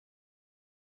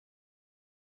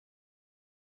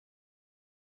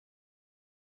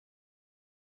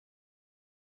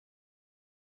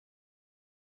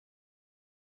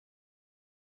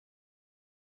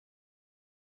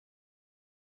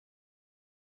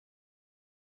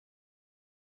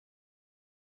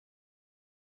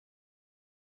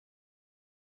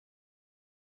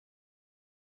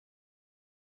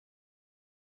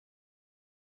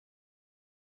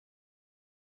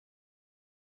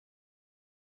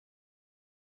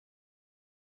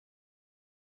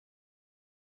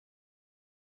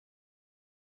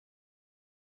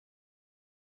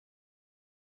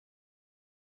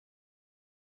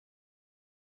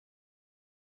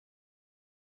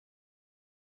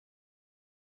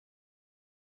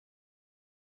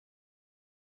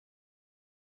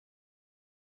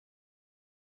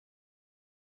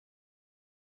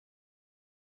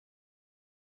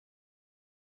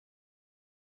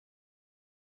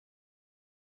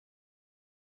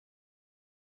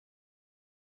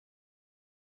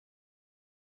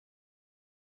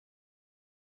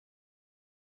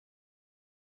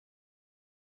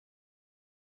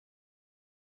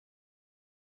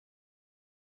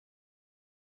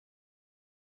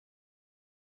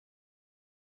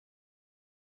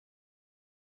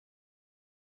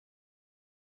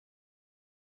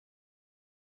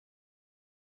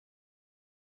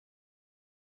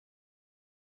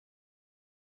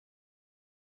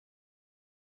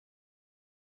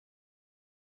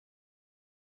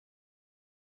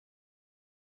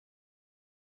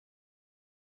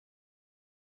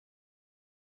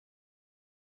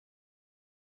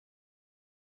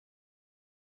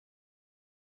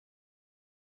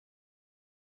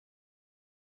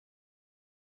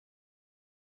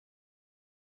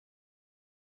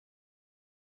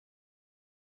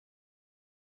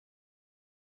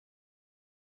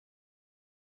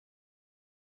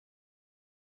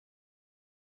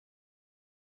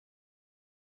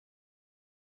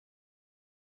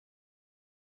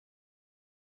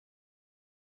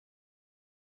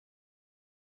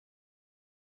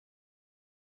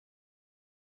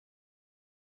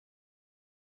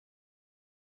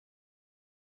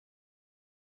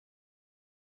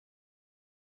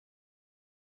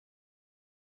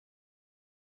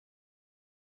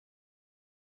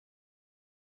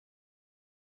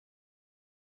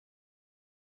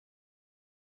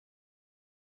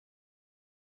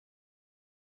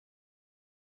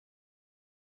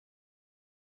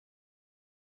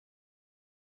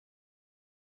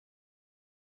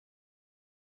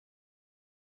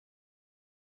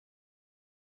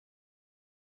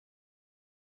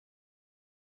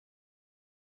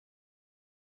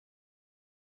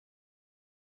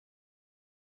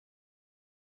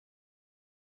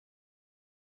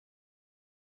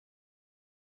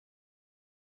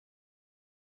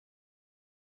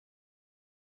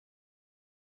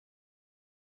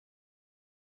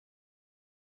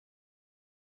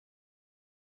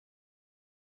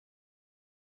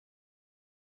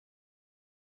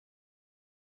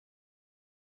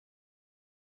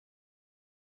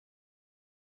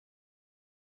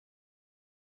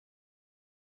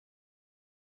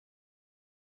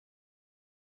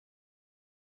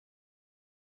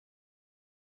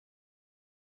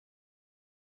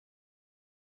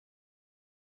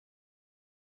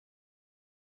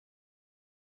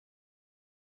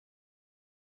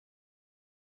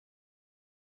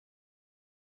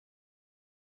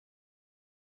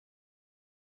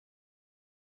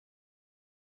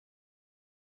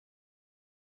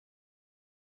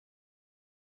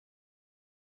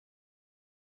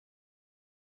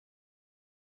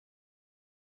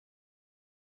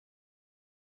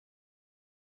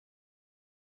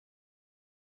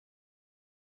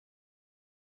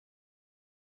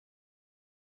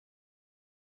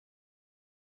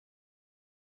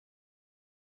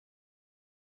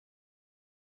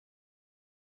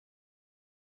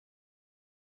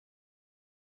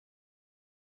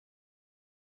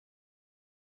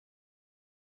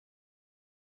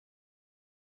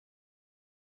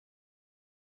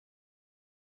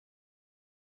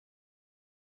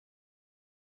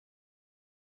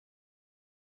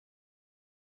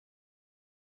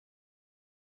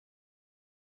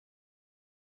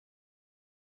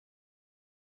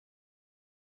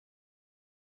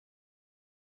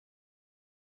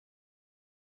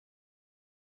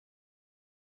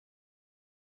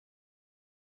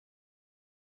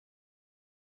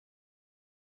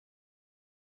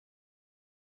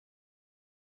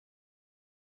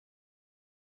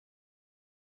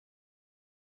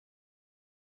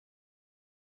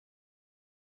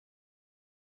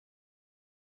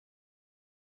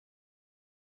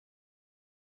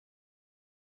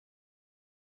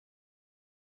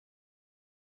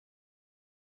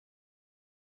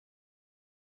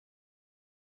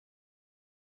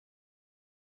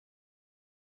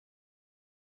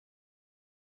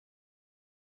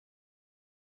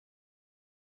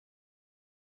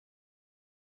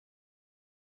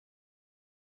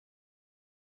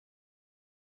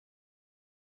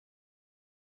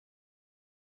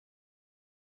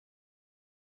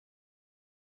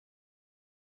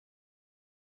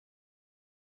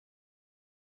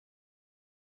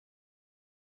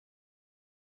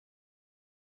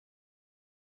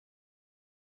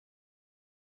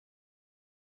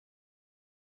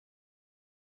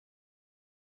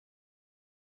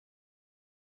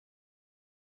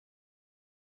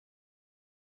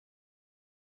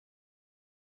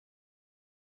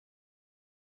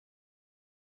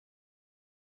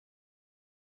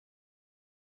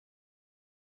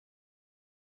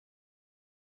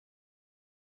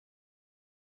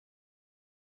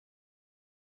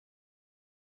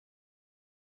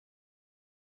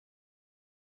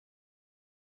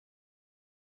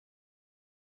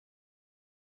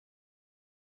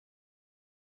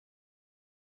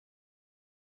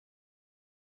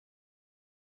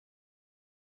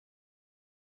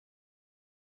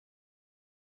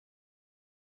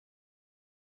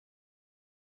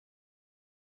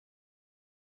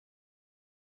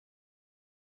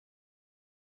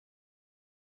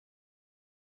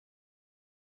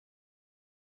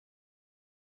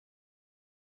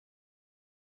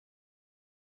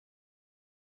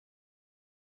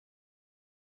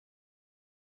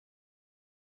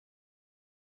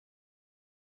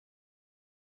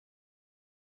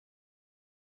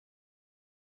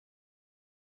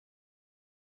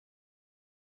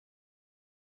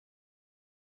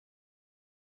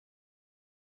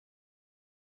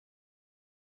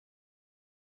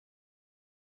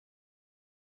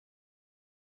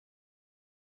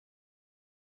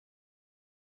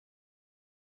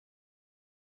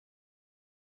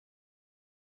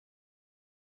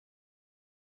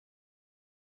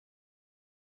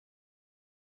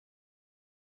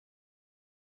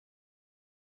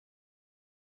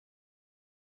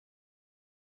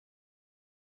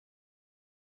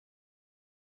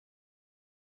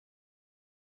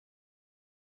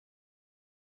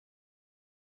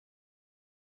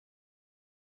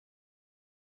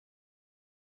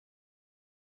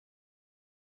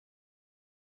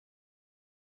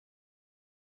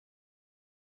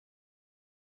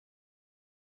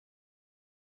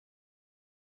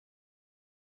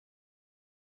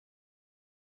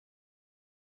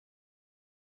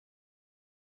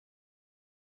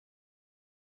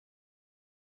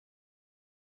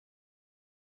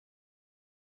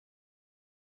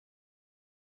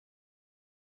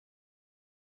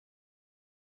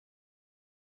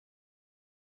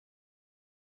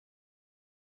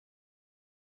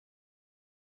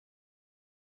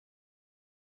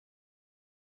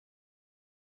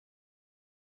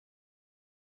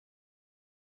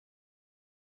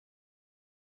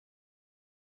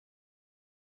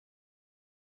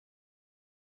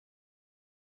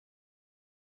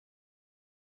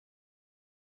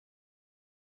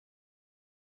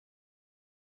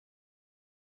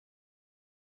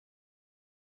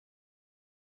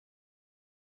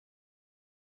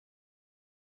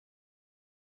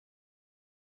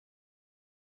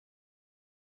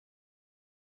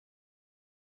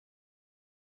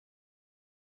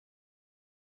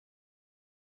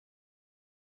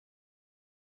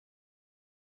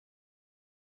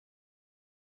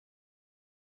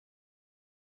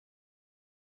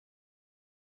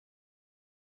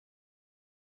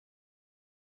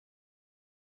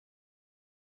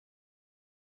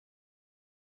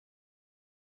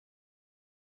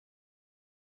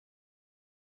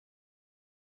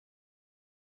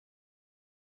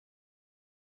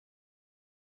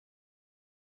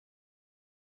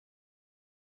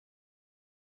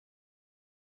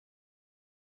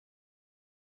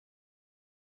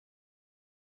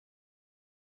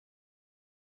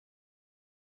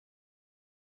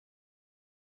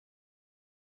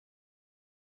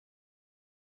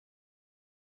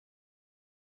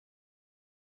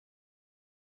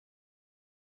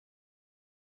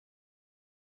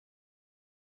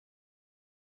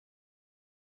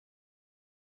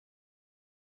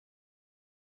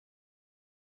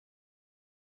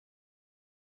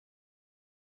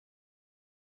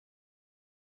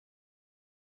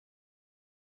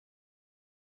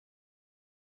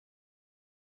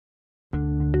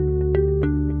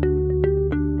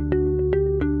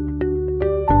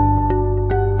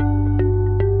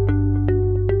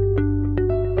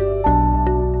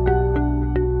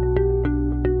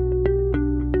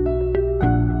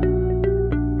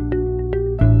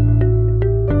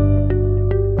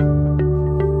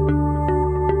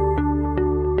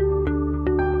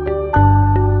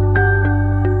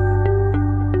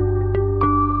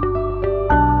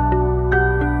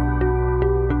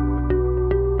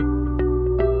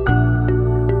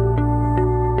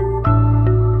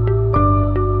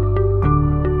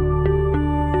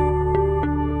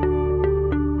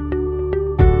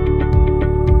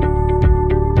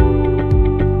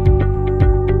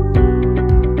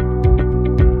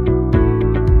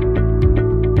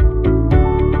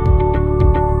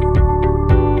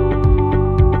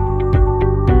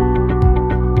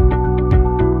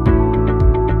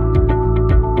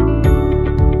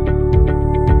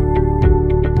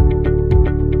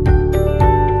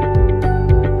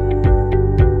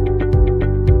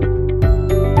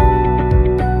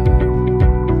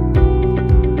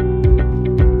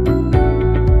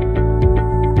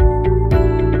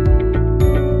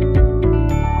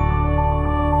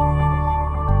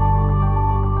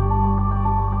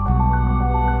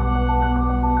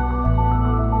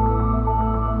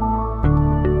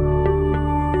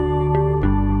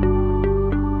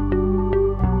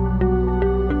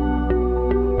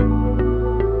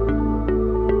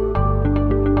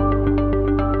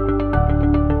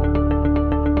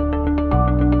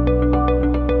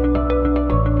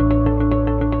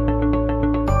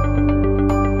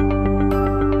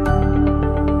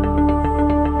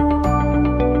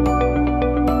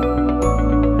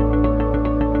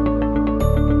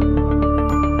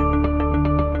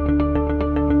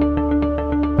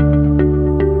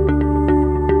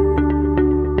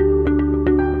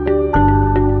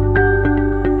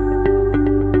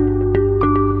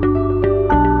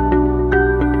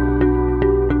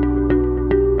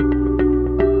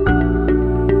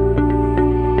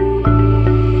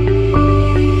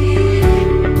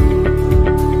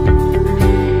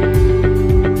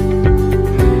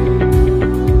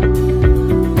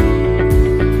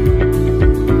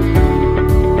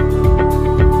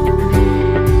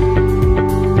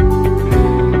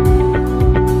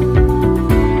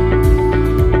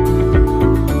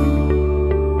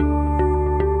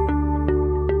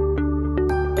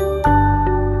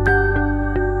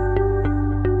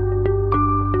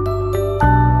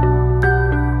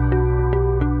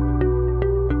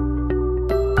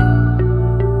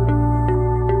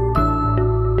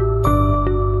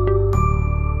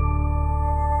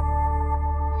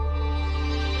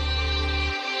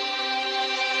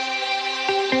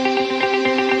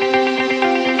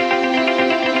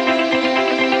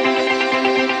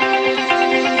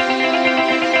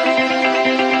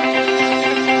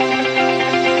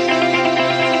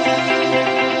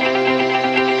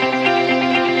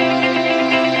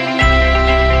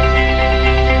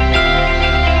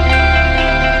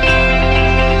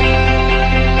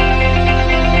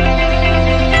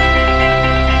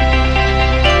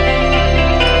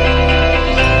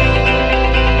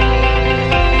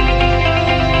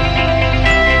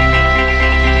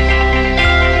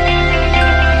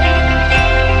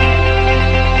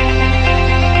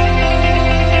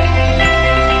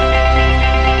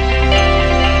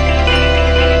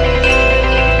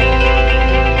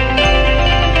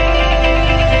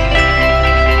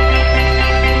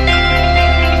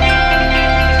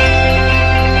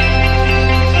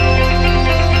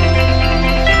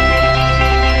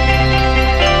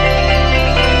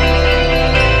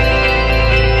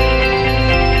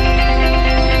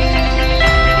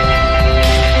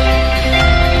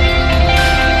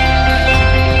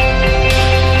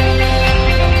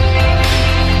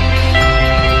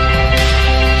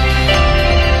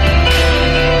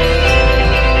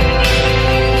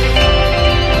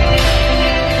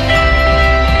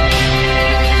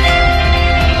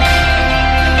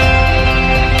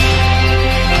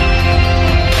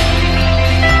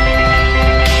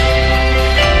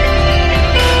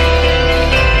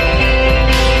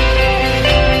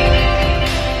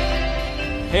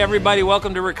everybody.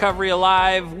 Welcome to Recovery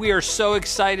Alive. We are so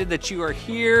excited that you are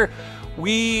here.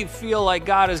 We feel like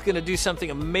God is going to do something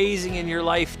amazing in your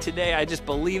life today. I just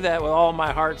believe that with all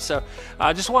my heart. So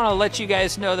I just want to let you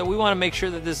guys know that we want to make sure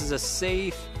that this is a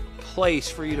safe place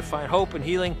for you to find hope and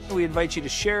healing. We invite you to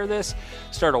share this,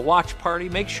 start a watch party.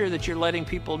 Make sure that you're letting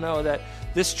people know that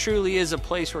this truly is a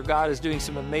place where God is doing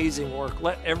some amazing work.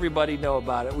 Let everybody know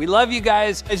about it. We love you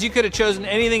guys. As you could have chosen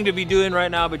anything to be doing right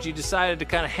now, but you decided to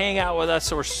kind of hang out with us.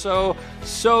 So we're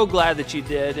so glad that you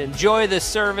did. Enjoy this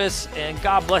service, and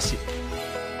God bless you.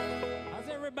 How's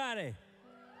everybody?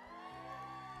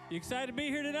 You excited to be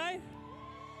here tonight?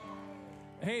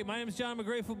 Hey, my name is John. I'm a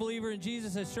grateful believer in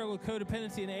Jesus. I struggle with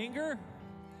codependency and anger.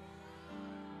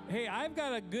 Hey, I've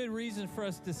got a good reason for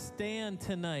us to stand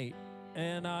tonight.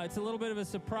 And it's a little bit of a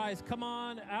surprise. Come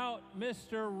on out,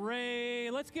 Mr. Ray.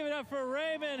 Let's give it up for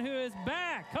Raymond, who is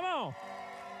back. Come on.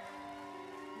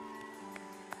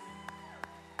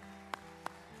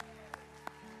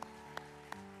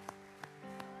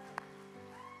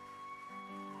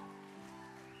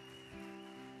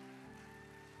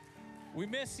 We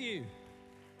miss you.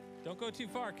 Don't go too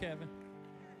far, Kevin.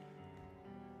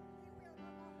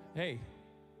 Hey,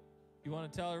 you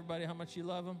want to tell everybody how much you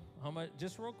love him? How much?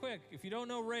 Just real quick. If you don't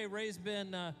know Ray, Ray's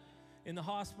been in the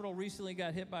hospital. Recently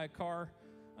got hit by a car.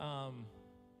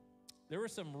 There were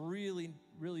some really,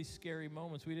 really scary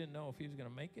moments. We didn't know if he was going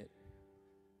to make it.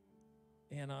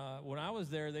 And when I was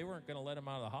there, they weren't going to let him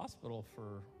out of the hospital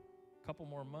for a couple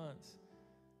more months.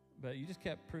 But you just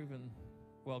kept proving,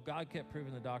 well, God kept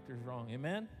proving the doctors wrong.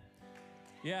 Amen?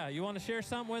 Yeah, you want to share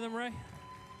something with him, Ray?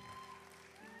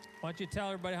 Why don't you tell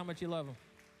everybody how much you love him?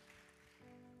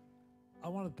 I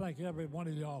want to thank every one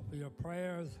of y'all for your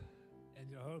prayers and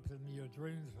your hopes and your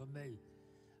dreams for me.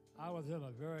 I was in a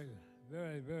very,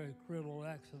 very, very critical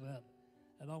accident,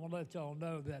 and I want to let y'all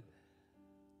know that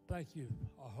thank you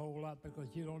a whole lot, because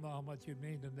you don't know how much you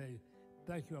mean to me.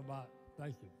 Thank you a lot.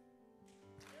 Thank you.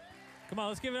 Come on,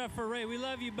 let's give it up for Ray. We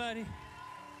love you, buddy.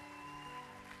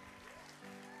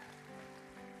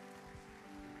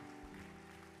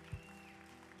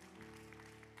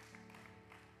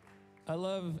 I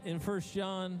love in 1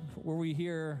 John where we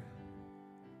hear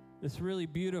this really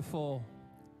beautiful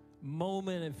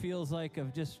moment, it feels like,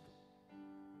 of just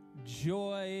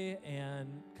joy and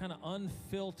kind of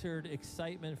unfiltered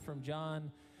excitement from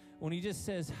John when he just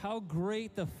says how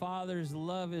great the Father's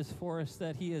love is for us,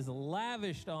 that he has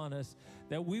lavished on us,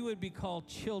 that we would be called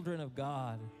children of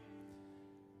God.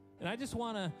 And I just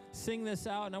want to sing this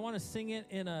out, and I want to sing it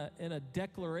in a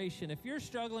declaration. If you're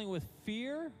struggling with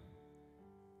fear,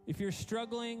 if you're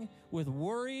struggling with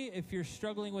worry, if you're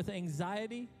struggling with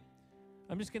anxiety,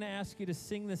 I'm just going to ask you to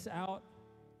sing this out.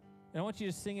 And I want you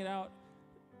to sing it out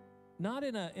not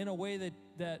in a way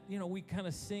that you know, we kind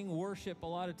of sing worship a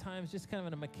lot of times, just kind of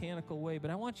in a mechanical way,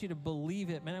 but I want you to believe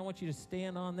it, man. I want you to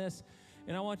stand on this,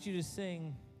 and I want you to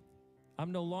sing,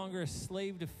 I'm no longer a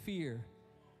slave to fear.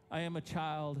 I am a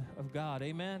child of God.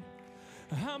 Amen?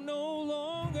 I'm no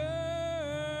longer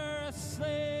a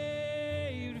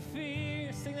slave to fear.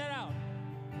 Sing that out.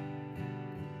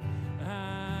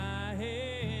 I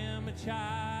am a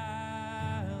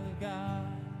child of God.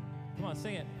 Come on,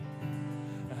 sing it.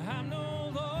 I'm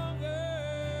no longer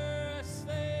a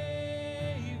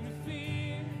slave to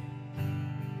fear.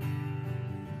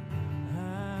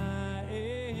 I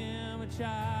am a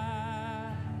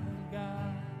child of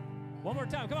God. One more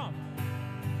time, come on.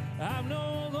 I'm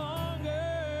no longer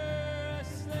a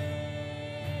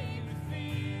slave to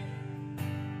fear.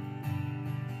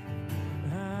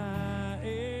 I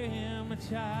am a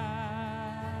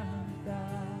child of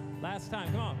God. Last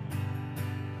time, come on.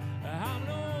 I'm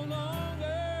no longer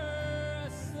a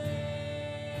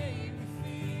slave to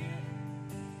fear.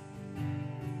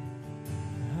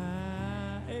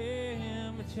 I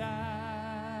am a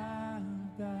child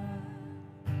of God.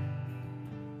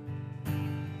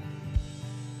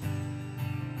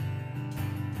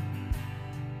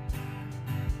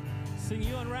 Sing,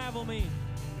 you unravel me.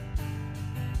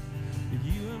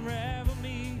 You unravel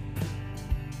me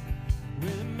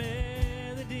with a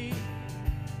melody.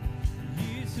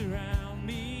 You surround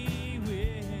me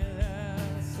with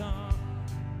a song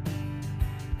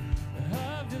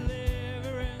of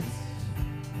deliverance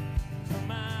from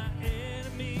my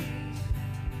enemies,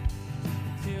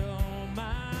 till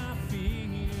my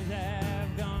fears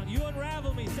have gone. You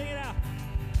unravel me. Sing it out.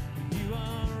 You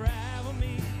unravel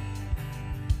me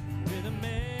with a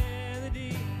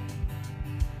melody.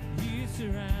 You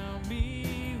surround me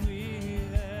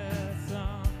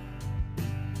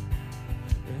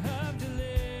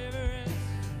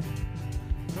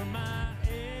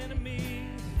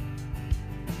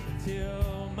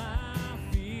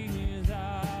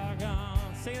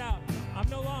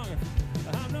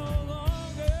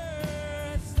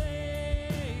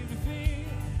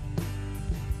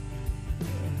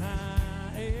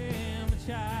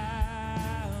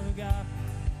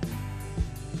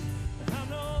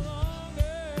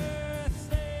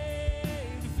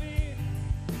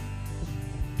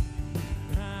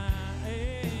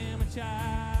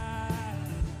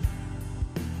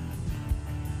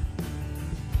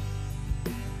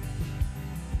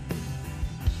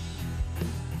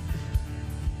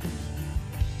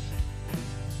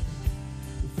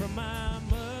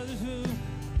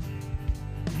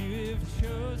you've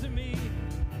chosen me.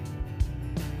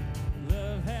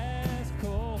 Love has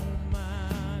called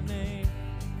my name.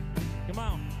 Come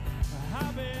on.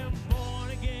 I've been born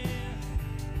again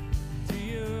to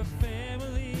your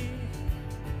family.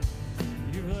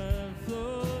 Your blood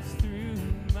flows through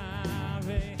my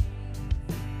veins.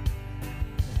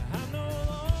 I'm no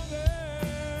longer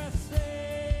a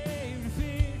slave to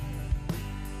fear.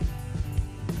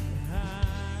 I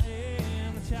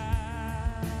am a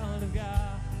child of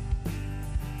God.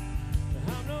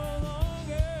 I'm no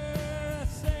longer a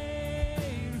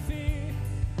slave to fear.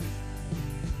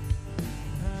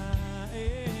 I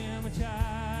am a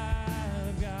child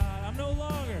of God. I'm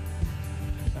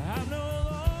no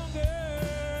longer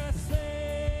a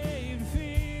slave to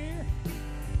fear.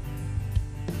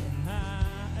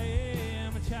 I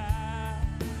am a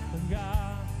child of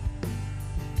God.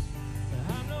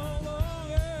 I'm no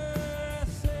longer a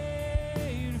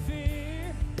slave to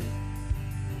fear.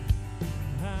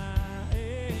 I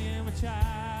am a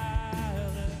child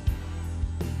of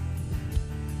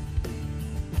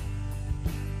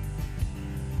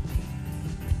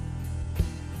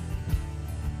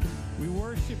We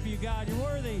worship you, God. You're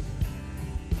worthy.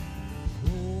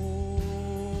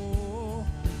 Oh,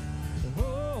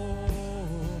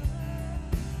 oh,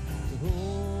 oh,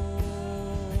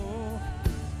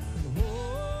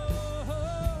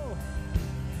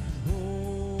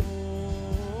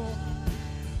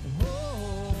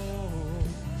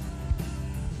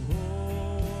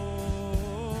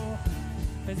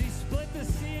 Has he split the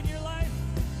sea in your life?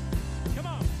 Come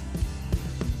on.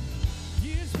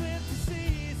 You split the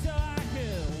sea so I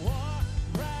could walk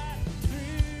right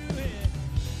through it.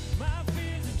 My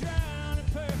fears are drowned in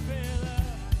perfect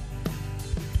love.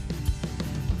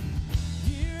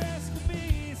 You rescued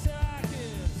me so I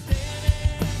could stand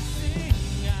and sing.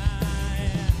 I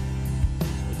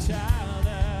am a child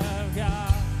of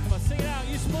God. Come on, sing it out.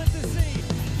 You split the sea.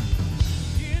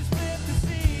 You split the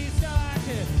sea so I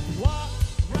could walk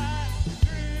right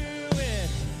through it.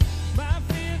 My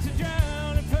fears are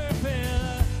drowned in perfect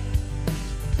love.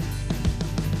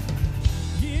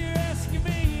 You rescued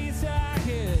me so I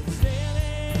could stand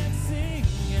and sing.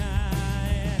 I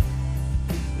am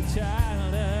a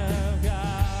child of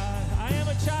God. I am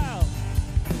a child.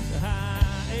 I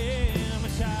am a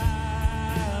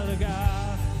child of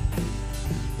God.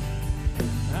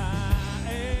 I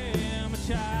am a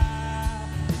child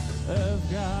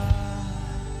of God.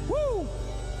 Woo!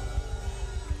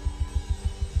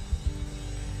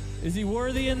 Is he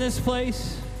worthy in this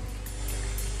place?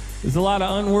 There's a lot of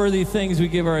unworthy things we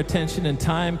give our attention and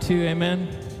time to, amen?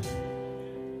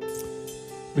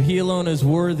 But he alone is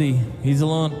worthy. He's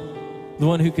alone the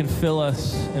one who can fill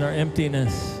us in our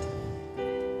emptiness.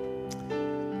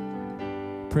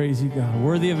 Praise you, God.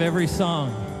 Worthy of every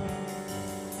song.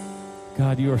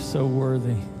 God, you are so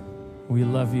worthy. We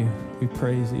love you. We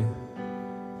praise you.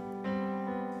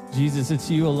 Jesus, it's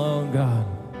you alone, God,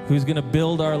 who's going to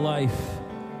build our life.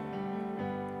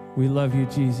 We love you,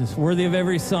 Jesus. Worthy of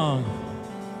every song.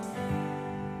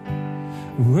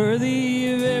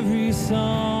 Worthy of every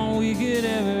song we could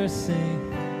ever sing.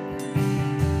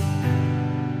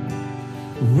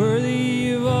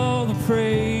 Worthy of all the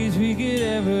praise we could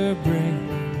ever bring.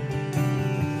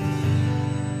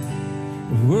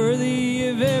 Worthy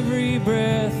of every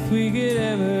breath we could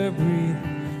ever breathe.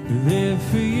 We live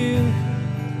for you.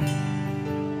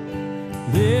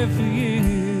 Live for you.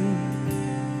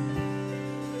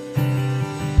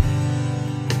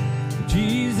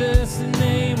 Jesus, the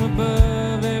name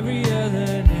above every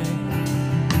other name.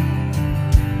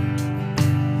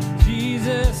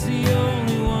 Jesus, the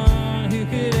only one who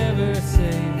could ever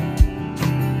save.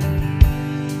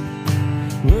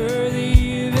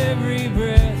 Worthy of every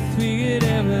breath we could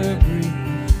ever breathe.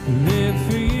 We live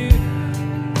for you.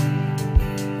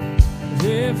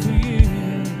 Live for you.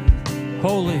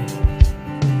 Holy.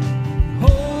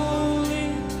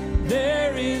 Holy,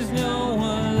 there is no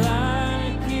one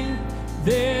like you.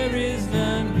 There is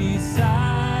none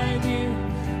beside you.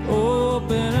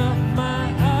 Open up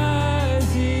my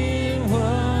eyes in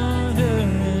wonder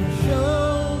and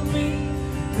show me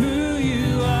who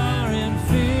you are and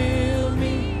fill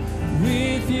me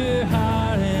with your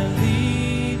heart and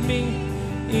lead me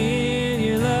in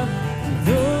your love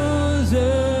to those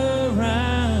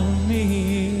around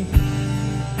me.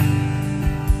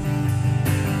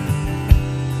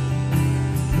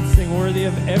 Let's sing worthy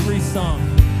of every song.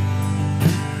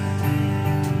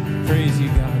 Praise you,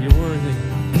 God. You're worthy.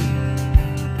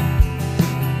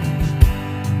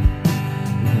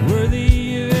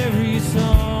 Worthy of every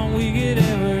song we could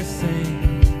ever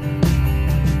sing.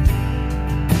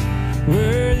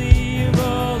 Worthy of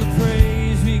all the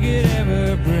praise we could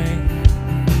ever bring.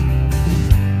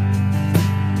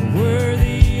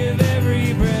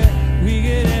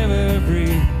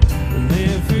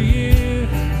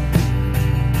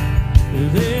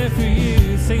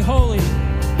 Sing holy.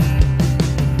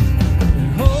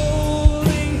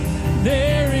 Holy,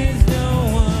 there is no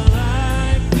one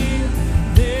like you.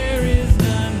 There is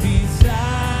none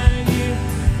beside you.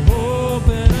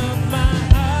 Open up my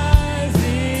eyes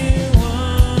in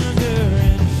wonder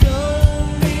and show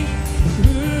me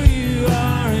who you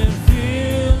are and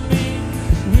fill me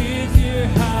with your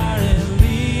heart and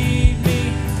lead me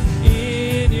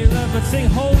in your love. But sing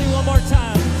holy one more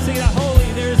time. Sing it out, holy.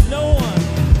 There's no one.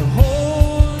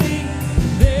 Holy,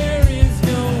 there is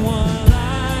no one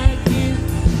like you.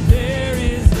 There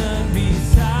is none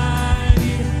beside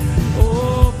you.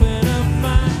 Open up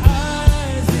my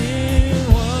eyes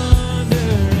in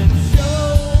wonder and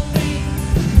show me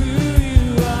who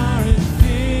you are and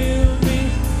fill me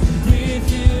with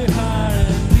your heart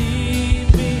and lead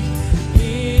me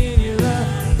in your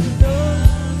love.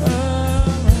 Those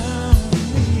around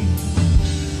me.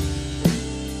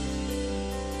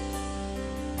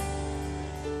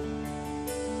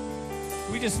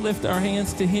 We just lift our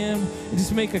hands to Him and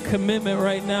just make a commitment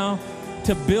right now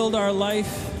to build our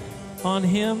life on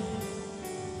Him.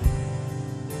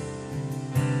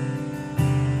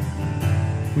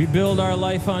 We build our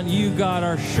life on you, God,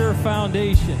 our sure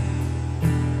foundation.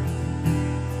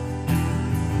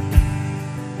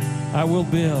 I will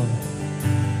build,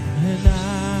 and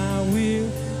I will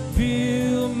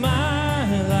build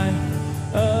my life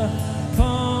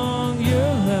upon your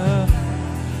love.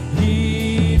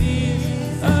 It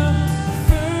is a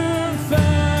firm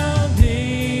foundation,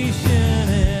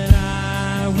 and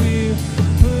I will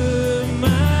put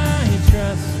my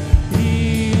trust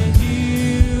in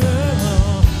you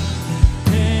alone.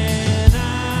 And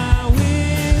I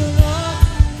will not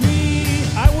be,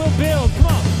 I will build, come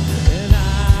on. And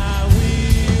I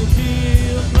will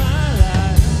build my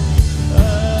life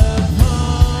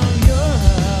upon your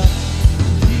love.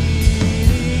 It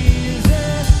is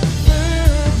a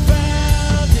firm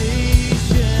foundation,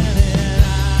 and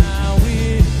I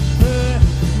will put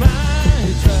my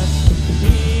trust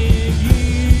in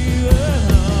you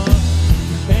alone.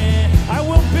 And I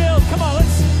will build, come on,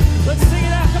 let's sing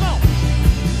it out, come on.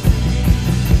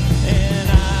 And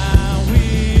I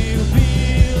will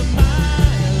build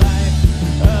my life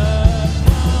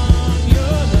upon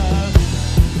your love.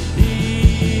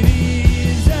 It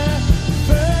is a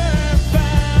firm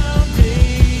foundation,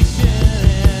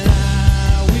 and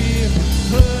I will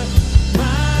put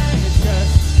my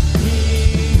trust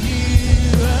in you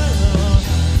alone.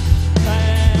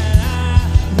 And I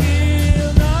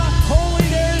will not, holy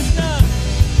there is none,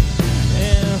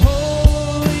 and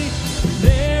holy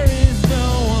there is no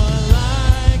one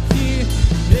like you.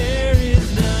 There is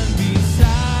none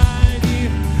beside you.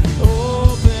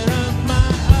 Open up my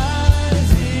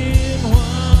eyes in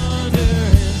wonder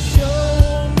and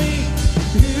show me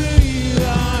who you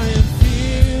are and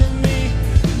fill me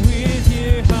with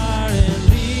your heart and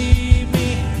lead me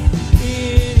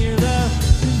in your love.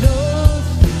 Those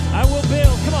I will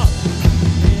build, come on.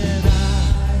 And I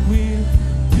will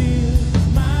build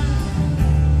my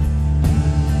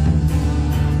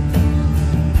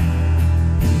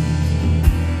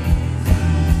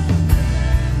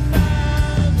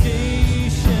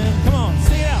foundation. Come on,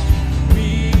 sing it out.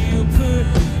 We'll put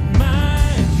my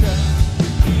trust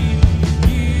in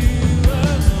you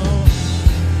alone.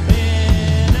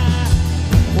 And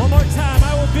one more time, I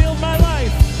will build my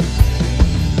life.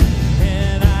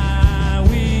 And I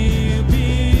will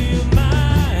build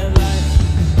my life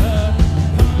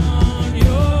upon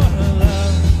your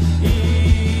love. It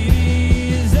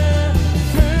is a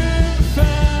firm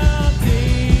foundation,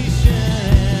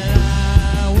 and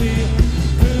I will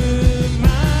put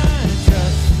my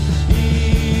trust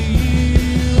in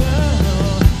you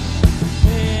alone.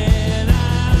 And I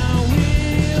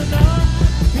will not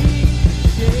be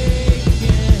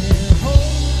shaken.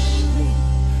 Holy,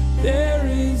 there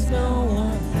is no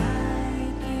one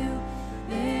Like you,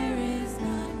 there is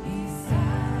none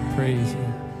beside. praise you.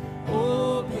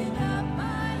 Open up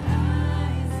my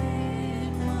eyes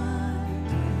in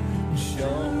wonder.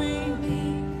 Show me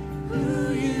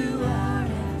who you are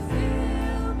and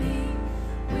fill me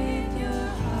with your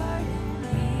heart and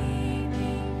lead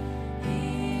me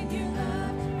in your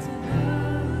love to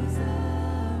those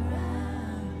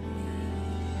around me.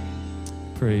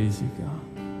 Praise you, God.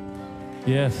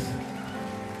 Yes.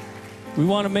 We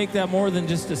want to make that more than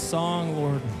just a song,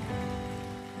 Lord.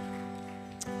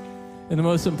 And the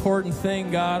most important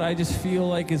thing, God, I just feel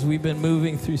like as we've been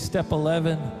moving through step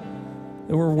 11,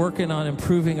 that we're working on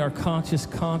improving our conscious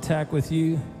contact with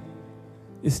you,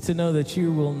 is to know that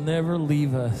you will never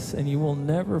leave us and you will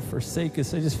never forsake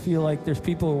us. I just feel like there's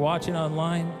people who are watching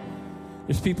online.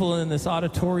 There's people in this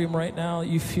auditorium right now.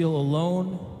 You feel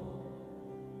alone.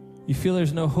 You feel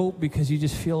there's no hope because you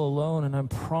just feel alone, and I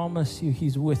promise you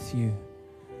He's with you.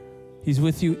 He's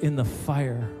with you in the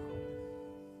fire.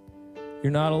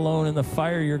 You're not alone in the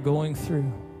fire you're going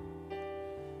through.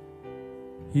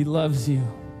 He loves you.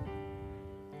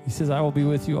 He says, I will be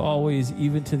with you always,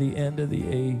 even to the end of the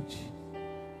age.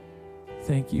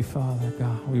 Thank you, Father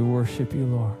God. We worship you,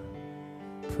 Lord.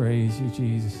 Praise you,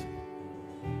 Jesus.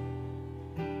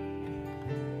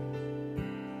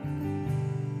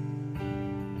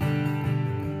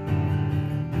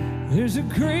 There's a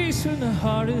grace when the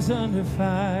heart is under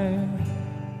fire.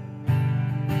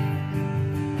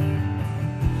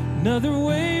 Another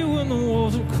way when the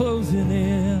walls are closing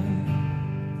in.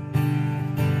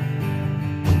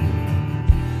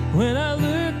 When I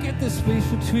look at the space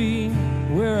between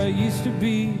where I used to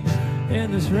be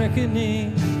and this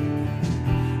reckoning,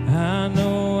 I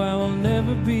know I will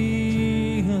never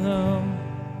be alone.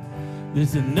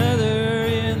 There's another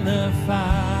in the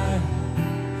fire.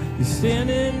 You're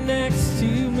standing next to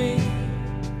me.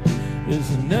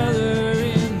 There's another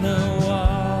in the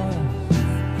water,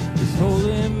 just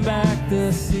holding back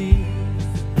the sea.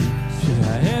 Should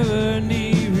I ever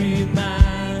need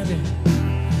reminded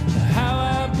of how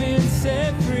I've been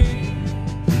set free?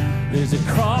 There's a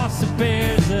cross that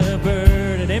bears a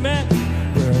burden, amen,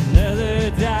 where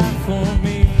another died for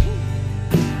me.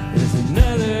 There's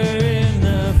another in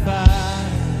the fire.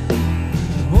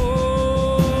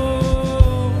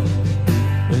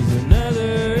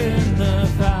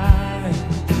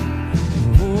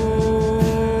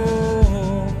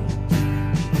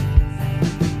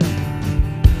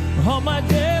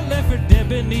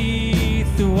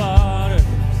 Beneath the waters,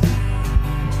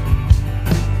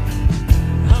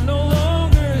 I'm no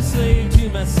longer a slave to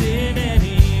my sin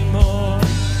anymore.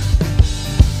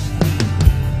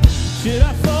 Should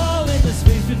I fall in the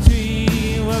space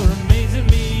between what remains of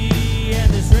me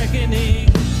and this reckoning?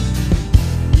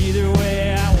 Either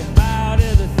way, I will bow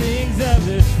to the things of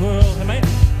this world. Amen.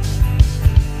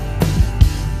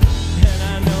 And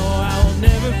I know I will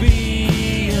never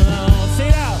be alone. Say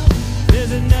it out.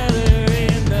 There's another.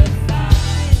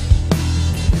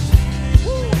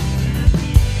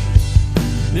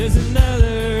 There's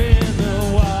another in the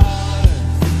water,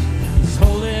 he's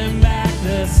holding back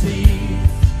the sea.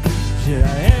 Should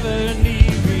I ever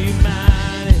need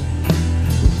reminded,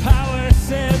 will power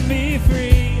set me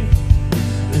free?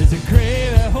 There's a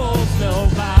grave that holds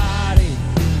nobody,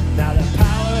 now the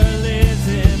power lives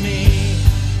in me.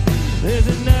 There's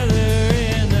another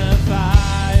in the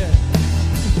fire.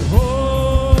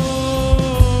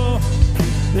 Oh,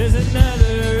 there's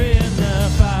another in the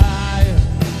fire.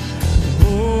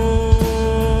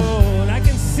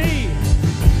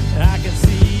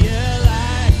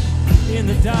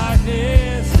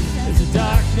 Darkness, as the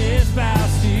darkness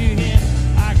bows to him,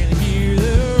 I can hear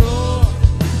the roar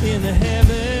in the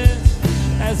heavens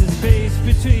as the space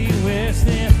between west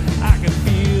and I can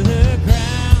feel the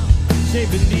ground shake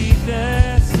beneath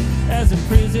us as the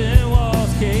prison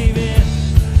walls cave in.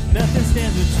 Nothing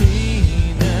stands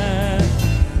between us.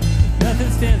 Nothing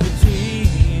stands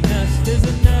between us. There's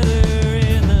another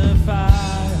in the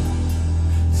fire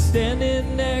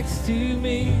standing next to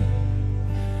me.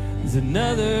 There's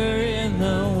another in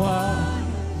the water,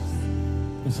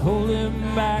 was holding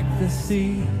back the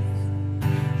sea.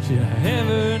 Should I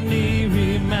ever need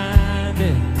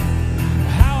reminded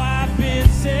how I've been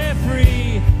set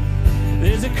free?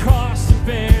 There's a cross that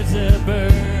bears a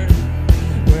burden,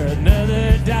 where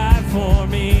another died for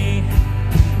me.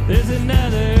 There's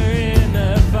another in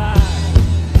the fire.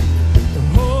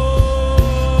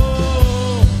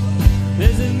 Oh,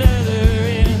 there's another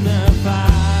in the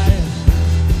fire.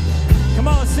 Come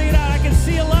on, sing it out. I can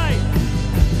see a light.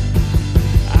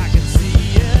 I can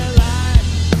see a light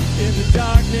in the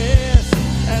darkness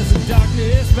as the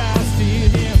darkness bows to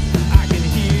him. I can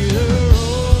hear the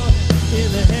roar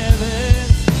in the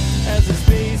heavens as the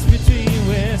space between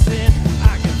west and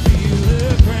I can feel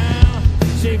the ground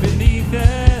shake beneath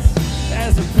us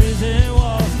as the prison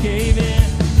walls cave in.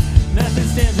 Nothing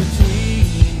stands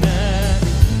between us.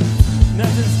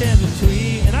 Nothing stands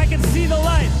between. And I can see the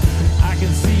light. I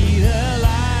can see the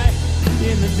light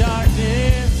in the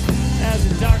darkness as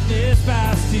the darkness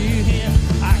bows to him.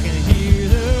 I can hear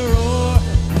the roar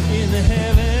in the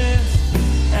heavens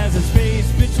as the space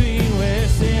between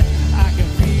west and I can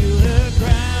feel the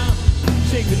ground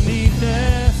shake beneath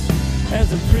us as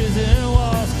the prison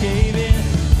walls cave in.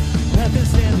 Nothing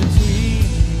stands between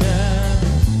us.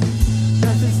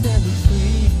 Nothing stands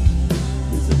between.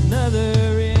 There's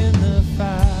another in the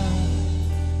fire.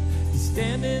 He's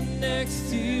standing next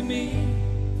to me.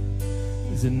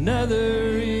 There's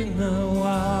another in the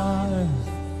water.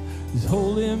 is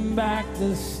holding back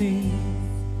the sea.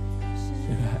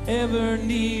 Should I ever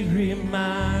need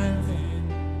reminding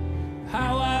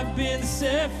how I've been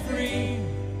set free,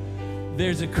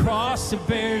 there's a cross that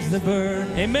bears the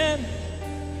burden. Amen.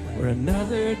 Where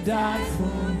another died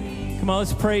for me. Come on,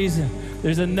 let's praise him.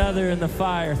 There's another in the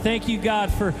fire. Thank you,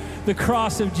 God, for the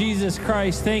cross of Jesus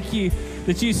Christ. Thank you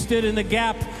that you stood in the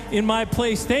gap in my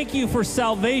place. Thank you for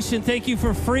salvation. Thank you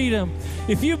for freedom.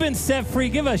 If you've been set free,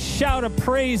 give a shout of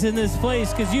praise in this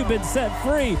place, because you've been set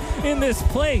free in this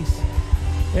place.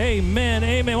 Amen,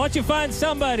 amen. Why don't you find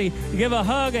somebody, give a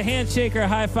hug, a handshake, or a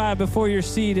high five before you're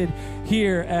seated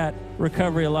here at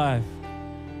Recovery Alive.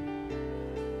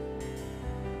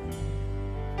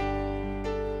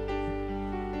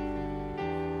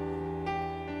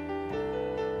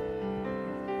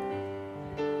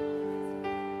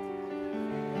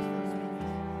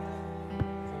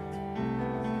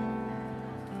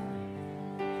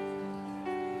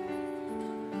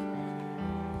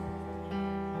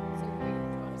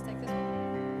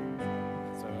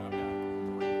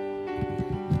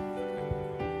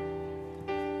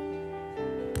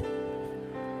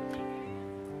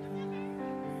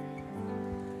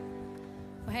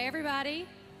 Hey, everybody.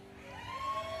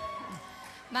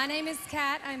 My name is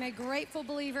Kat. I'm a grateful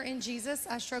believer in Jesus.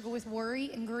 I struggle with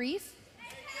worry and grief.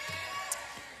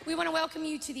 We want to welcome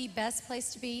you to the best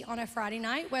place to be on a Friday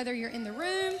night, whether you're in the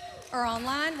room or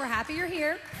online. We're happy you're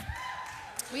here.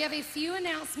 We have a few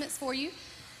announcements for you.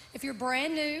 If you're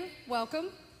brand new, welcome.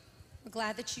 We're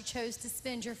glad that you chose to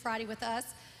spend your Friday with us.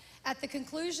 At the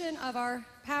conclusion of our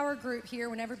power group here,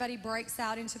 when everybody breaks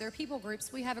out into their people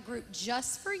groups, we have a group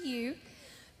just for you.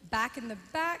 Back in the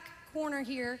back corner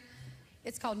here,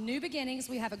 it's called New Beginnings.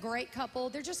 We have a great couple.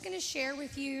 They're just going to share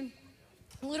with you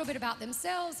a little bit about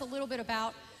themselves, a little bit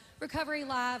about Recovery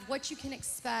Live, what you can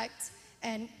expect,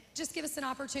 and just give us an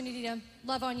opportunity to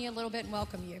love on you a little bit and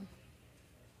welcome you.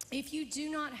 If you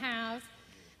do not have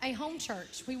a home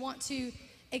church, we want to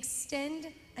extend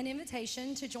an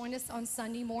invitation to join us on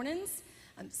Sunday mornings.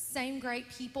 Same great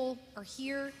people are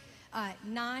here.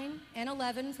 9 and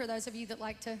 11 for those of you that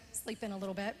like to sleep in a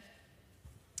little bit.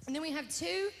 And then we have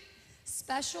two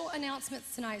special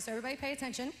announcements tonight, so everybody pay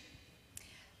attention.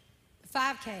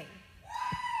 5K.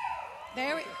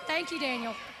 Thank you,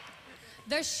 Daniel.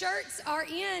 The shirts are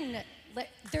in.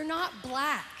 They're not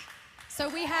black. So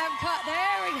we have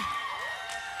there we go.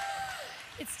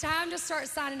 It's time to start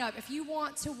signing up. If you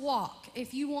want to walk,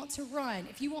 if you want to run,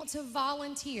 if you want to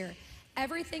volunteer,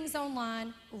 everything's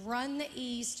online. Run the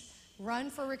East.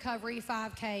 Run for Recovery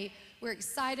 5K. We're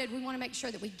excited. We want to make sure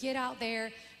that we get out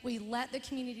there. We let the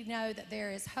community know that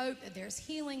there is hope, that there's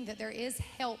healing, that there is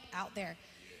help out there.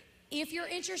 If you're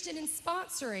interested in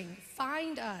sponsoring,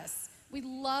 find us. We'd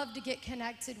love to get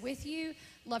connected with you.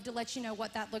 Love to let you know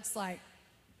what that looks like.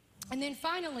 And then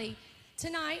finally,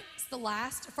 tonight is the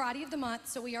last Friday of the month,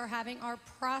 so we are having our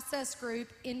process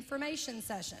group information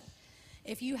session.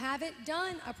 If you haven't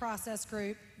done a process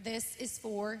group, this is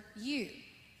for you.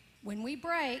 When we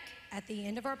break at the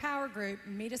end of our power group,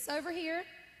 meet us over here.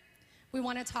 We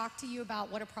want to talk to you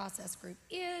about what a process group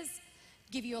is,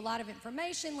 give you a lot of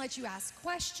information, let you ask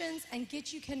questions, and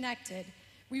get you connected.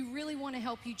 We really want to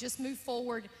help you just move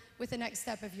forward with the next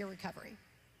step of your recovery.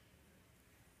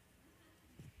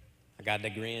 I got the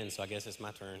grin, so I guess it's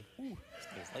my turn. Ooh,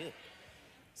 it's lit.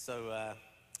 So,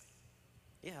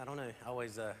 yeah, I don't know. I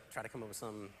always try to come up with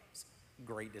something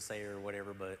great to say or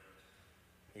whatever, but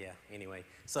yeah, anyway.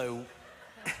 So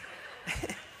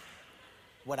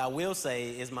what I will say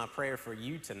is my prayer for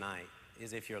you tonight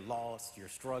is if you're lost, you're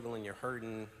struggling, you're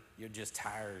hurting, you're just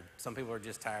tired. Some people are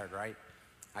just tired, right?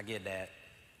 I get that.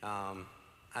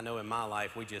 I know in my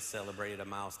life, we just celebrated a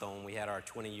milestone. We had our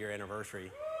 20-year anniversary.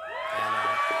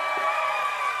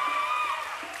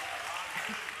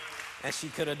 And she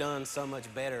could have done so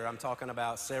much better. I'm talking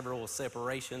about several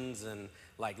separations and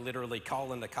like literally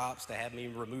calling the cops to have me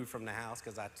removed from the house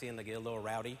because I tend to get a little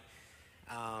rowdy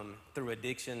through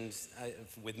addictions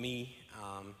with me.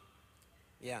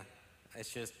 Yeah,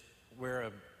 it's just we're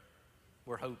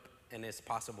hope and it's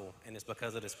possible and it's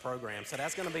because of this program. So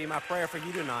that's going to be my prayer for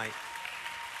you tonight.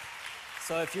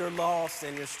 So if you're lost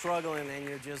and you're struggling and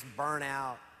you're just burnt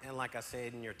out, and like I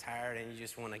said, and you're tired and you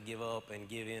just want to give up and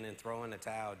give in and throw in the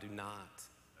towel, do not.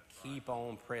 Keep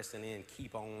on pressing in,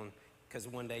 keep on, because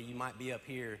one day you might be up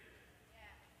here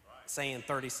saying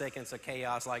 30 seconds of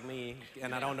chaos like me,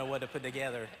 and I don't know what to put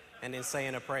together, and then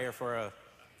saying a prayer for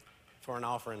an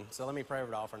offering. So let me pray for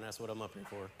the offering. That's what I'm up here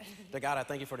for. But God, I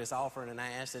thank you for this offering, and I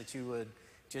ask that you would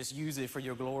just use it for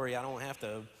your glory. I don't have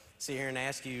to sit here and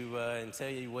ask you and tell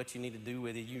you what you need to do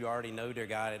with it. You already know, dear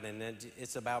God, and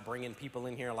it's about bringing people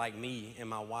in here like me and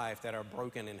my wife that are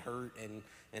broken and hurt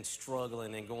and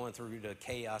struggling and going through the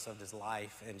chaos of this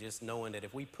life, and just knowing that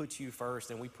if we put you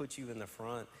first and we put you in the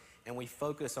front and we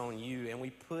focus on you and we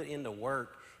put in the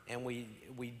work and we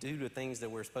do the things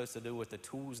that we're supposed to do with the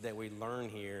tools that we learn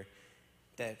here,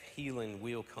 that healing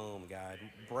will come, God.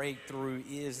 Breakthrough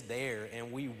is there,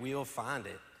 and we will find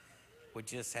it. We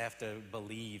just have to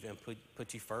believe and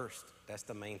put you first. That's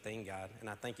the main thing, God. And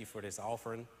I thank you for this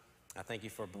offering. I thank you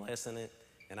for blessing it.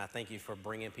 And I thank you for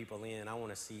bringing people in. I want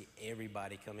to see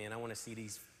everybody come in. I want to see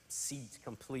these seats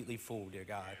completely full, dear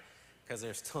God, because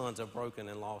there's tons of broken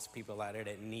and lost people out there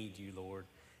that need you, Lord.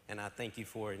 And I thank you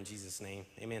for it in Jesus' name.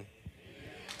 Amen.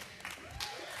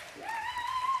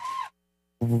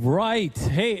 Right.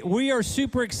 Hey, we are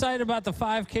super excited about the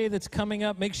 5K that's coming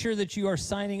up. Make sure that you are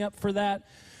signing up for that.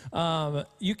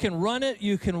 You can run it.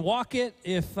 You can walk it.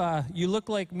 If you look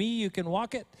like me, you can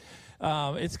walk it.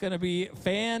 It's going to be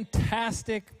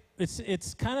fantastic.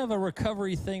 It's kind of a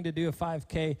recovery thing to do a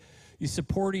 5K. You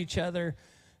support each other.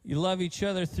 You love each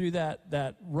other through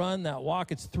that run, that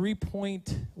walk. It's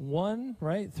 3.1,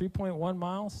 right? 3.1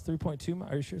 miles, 3.2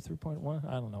 miles. Are you sure 3.1?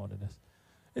 I don't know what it is.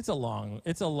 It's a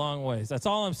long ways. That's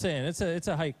all I'm saying. It's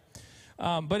a hike.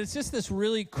 But it's just this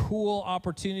really cool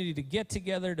opportunity to get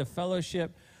together, to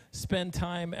fellowship, spend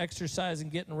time exercising,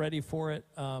 getting ready for it.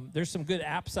 There's some good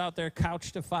apps out there,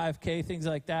 Couch to 5K, things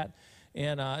like that.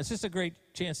 And it's just a great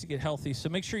chance to get healthy. So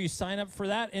make sure you sign up for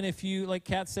that. And if you, like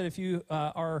Kat said, if you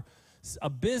are a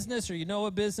business or you know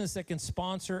a business that can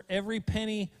sponsor, every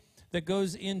penny that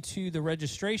goes into the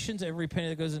registrations, every penny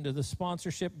that goes into the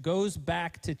sponsorship goes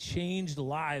back to changed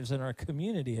lives in our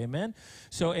community. Amen.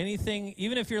 So anything,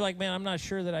 even if you're like, man, I'm not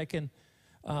sure that I can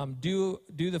do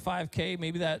the 5K,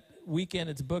 maybe that weekend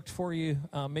it's booked for you,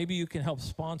 maybe you can help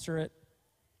sponsor it.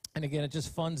 And again, it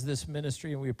just funds this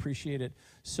ministry, and we appreciate it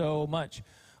so much.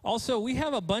 Also, we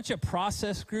have a bunch of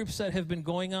process groups that have been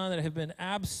going on that have been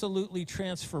absolutely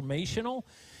transformational.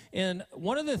 And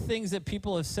one of the things that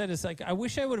people have said is, like, I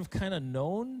wish I would have kind of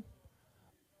known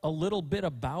a little bit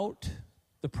about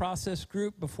the process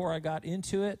group before I got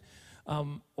into it.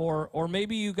 Or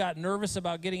maybe you got nervous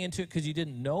about getting into it because you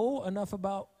didn't know enough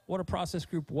about what a process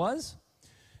group was.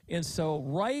 And so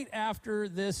right after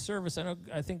this service,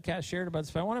 I think Kat shared about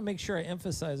this, but I want to make sure I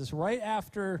emphasize this. Right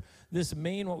after this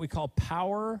main, what we call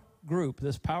power group,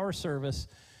 this power service,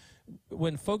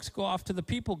 when folks go off to the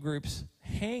people groups,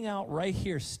 hang out right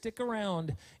here, stick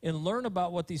around, and learn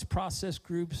about what these process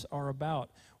groups are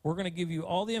about. We're going to give you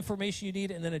all the information you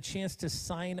need and then a chance to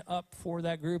sign up for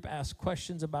that group, ask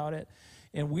questions about it.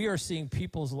 And we are seeing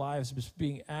people's lives just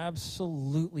being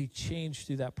absolutely changed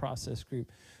through that process group.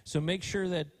 So make sure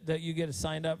that you get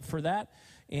signed up for that,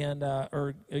 and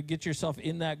or get yourself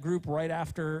in that group right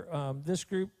after this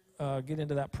group. Get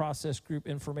into that process group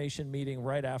information meeting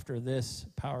right after this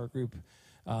power group.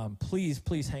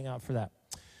 Please hang out for that.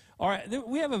 All right,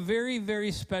 we have a very,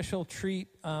 very special treat.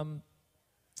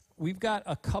 We've got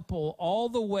a couple all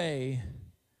the way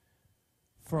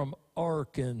from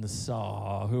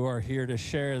Arkansas who are here to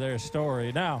share their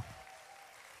story. Now,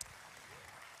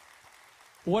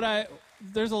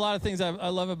 there's a lot of things I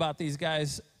love about these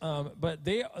guys, but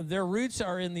their roots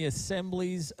are in the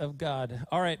Assemblies of God.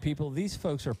 All right, people, these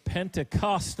folks are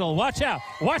Pentecostal. Watch out.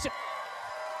 Watch it.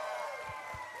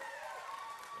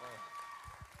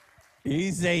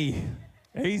 Easy.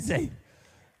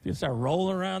 You start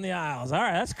rolling around the aisles. All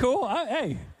right, that's cool.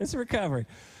 Hey, it's a recovery.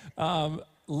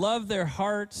 Love their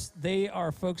hearts. They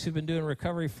are folks who've been doing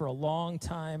recovery for a long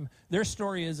time. Their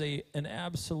story is an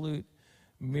absolute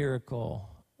miracle.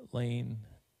 Layne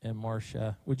and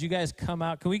Marsha, would you guys come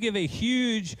out? Can we give a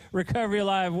huge Recovery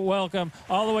Live welcome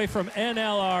all the way from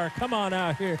NLR? Come on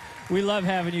out here. We love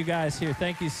having you guys here.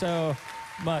 Thank you so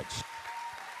much.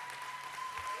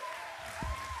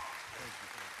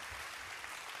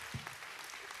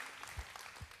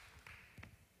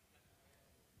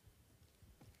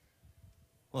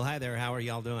 Well, hi there. How are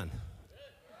y'all doing?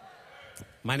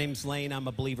 My name's Layne. I'm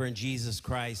a believer in Jesus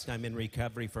Christ. I'm in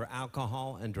recovery for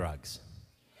alcohol and drugs.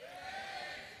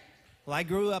 Well, I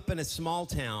grew up in a small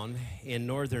town in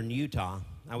northern Utah.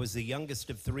 I was the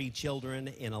youngest of 3 children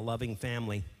in a loving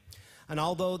family. And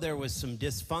although there was some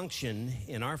dysfunction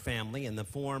in our family in the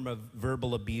form of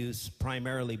verbal abuse,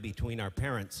 primarily between our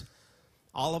parents,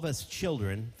 all of us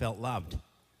children felt loved.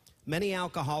 Many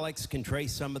alcoholics can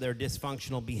trace some of their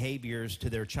dysfunctional behaviors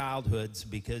to their childhoods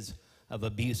because of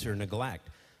abuse or neglect.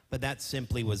 But that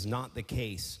simply was not the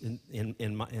case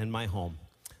in my home.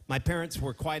 My parents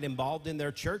were quite involved in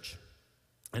their church.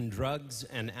 and drugs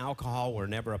and alcohol were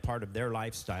never a part of their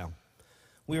lifestyle.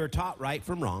 We were taught right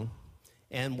from wrong,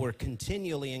 and were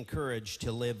continually encouraged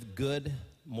to live good,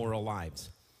 moral lives.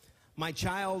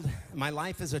 My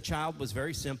life as a child was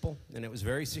very simple, and it was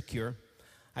very secure.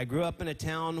 I grew up in a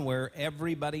town where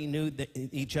everybody knew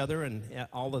each other and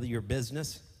all of your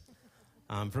business.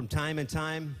 From time to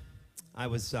time, I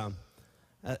was,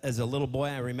 as a little boy,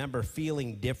 I remember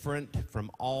feeling different from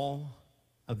all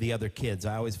of the other kids.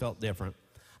 I always felt different.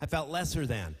 I felt lesser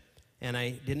than, and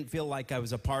I didn't feel like I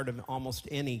was a part of almost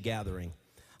any gathering.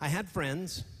 I had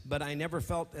friends, but I never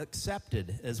felt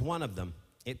accepted as one of them.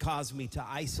 It caused me to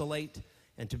isolate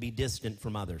and to be distant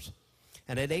from others.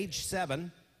 And at age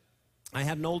 7, I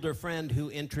had an older friend who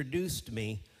introduced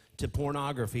me to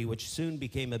pornography, which soon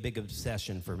became a big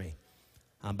obsession for me.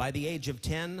 By the age of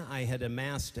 10, I had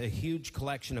amassed a huge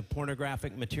collection of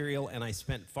pornographic material, and I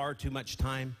spent far too much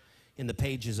time in the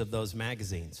pages of those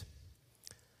magazines.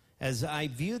 As I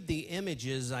viewed the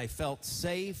images, I felt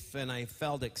safe and I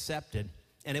felt accepted,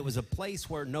 and it was a place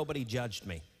where nobody judged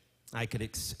me. I could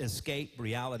escape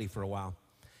reality for a while.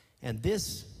 And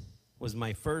this was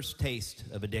my first taste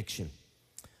of addiction.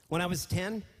 When I was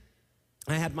 10,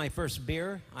 I had my first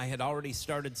beer. I had already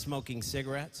started smoking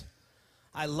cigarettes.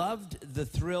 I loved the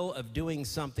thrill of doing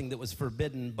something that was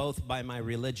forbidden both by my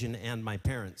religion and my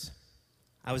parents.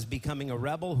 I was becoming a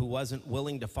rebel who wasn't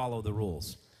willing to follow the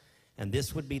rules. And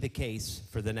this would be the case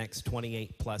for the next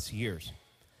 28 plus years.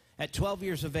 At 12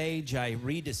 years of age, I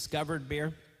rediscovered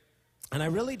beer. And I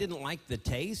really didn't like the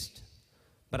taste,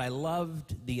 but I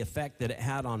loved the effect that it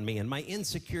had on me. And my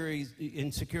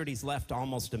insecurities left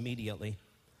almost immediately.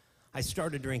 I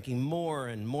started drinking more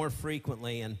and more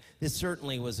frequently, and this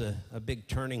certainly was a big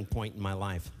turning point in my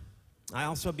life. I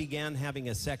also began having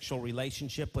a sexual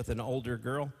relationship with an older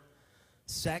girl.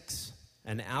 Sex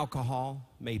and alcohol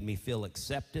made me feel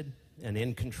accepted and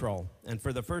in control. And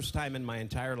for the first time in my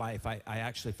entire life, I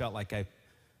actually felt like I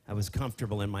was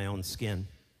comfortable in my own skin.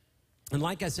 And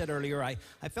like I said earlier, I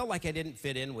felt like I didn't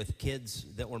fit in with kids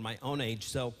that were my own age.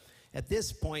 So at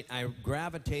this point, I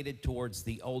gravitated towards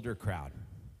the older crowd.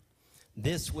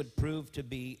 This would prove to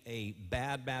be a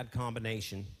bad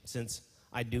combination, since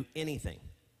I do anything,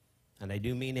 and I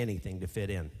do mean anything, to fit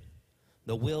in.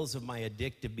 The wheels of my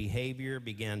addictive behavior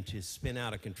began to spin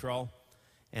out of control,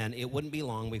 and it wouldn't be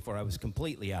long before I was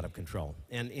completely out of control.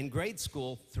 And in grade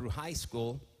school through high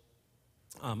school,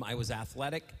 I was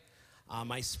athletic.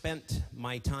 I spent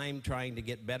my time trying to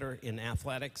get better in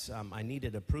athletics. I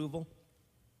needed approval,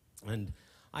 and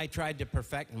I tried to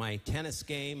perfect my tennis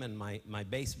game and my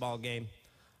baseball game.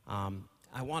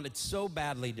 I wanted so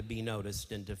badly to be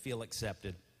noticed and to feel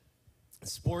accepted.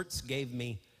 Sports gave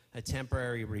me a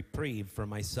temporary reprieve from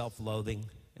my self-loathing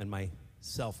and my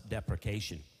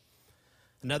self-deprecation.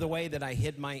 Another way that I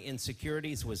hid my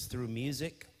insecurities was through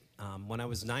music. When I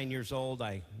was 9 years old,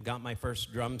 I got my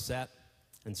first drum set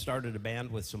and started a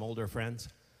band with some older friends.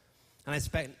 And I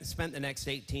spent the next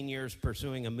 18 years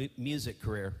pursuing a music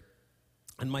career.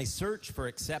 And my search for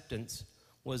acceptance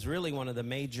was really one of the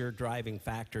major driving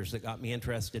factors that got me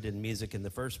interested in music in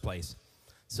the first place.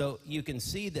 So you can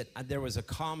see that there was a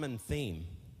common theme.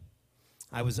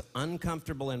 I was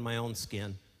uncomfortable in my own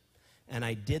skin, and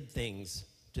I did things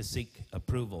to seek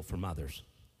approval from others.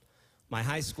 My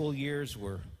high school years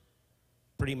were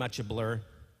pretty much a blur.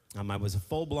 I was a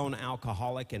full-blown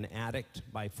alcoholic and addict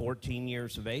by 14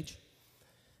 years of age,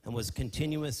 and was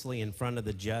continuously in front of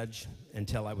the judge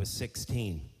until I was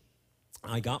 16.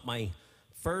 I got my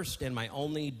first and my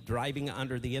only driving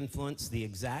under the influence the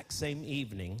exact same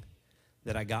evening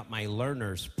that I got my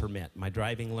learner's permit, my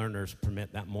driving learner's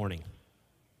permit that morning.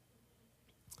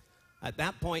 At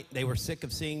that point, they were sick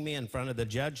of seeing me in front of the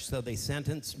judge, so they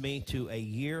sentenced me to a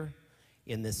year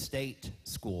in the state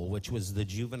school, which was the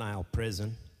juvenile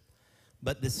prison.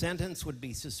 But the sentence would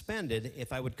be suspended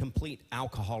if I would complete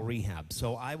alcohol rehab.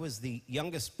 So I was the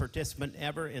youngest participant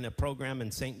ever in a program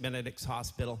in St. Benedict's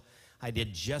Hospital. I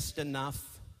did just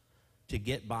enough to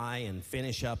get by and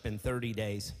finish up in 30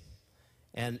 days.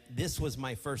 And this was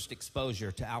my first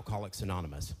exposure to Alcoholics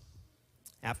Anonymous.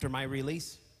 After my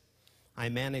release, I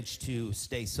managed to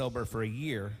stay sober for a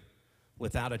year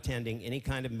without attending any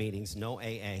kind of meetings, no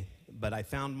AA, but I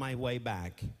found my way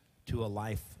back to a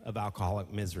life of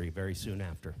alcoholic misery very soon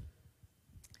after.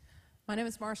 My name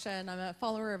is Marsha, and I'm a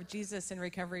follower of Jesus in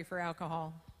recovery for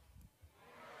alcohol.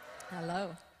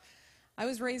 Hello. I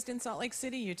was raised in Salt Lake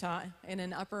City, Utah, in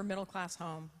an upper middle class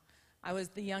home. I was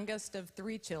the youngest of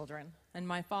 3 children, and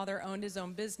my father owned his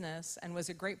own business and was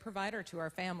a great provider to our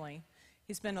family.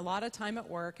 He spent a lot of time at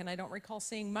work, and I don't recall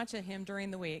seeing much of him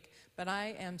during the week, but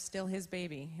I am still his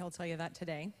baby. He'll tell you that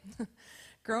today.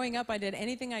 Growing up, I did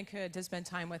anything I could to spend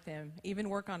time with him, even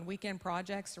work on weekend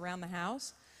projects around the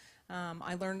house.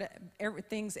 I learned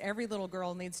things every little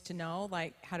girl needs to know,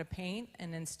 like how to paint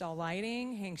and install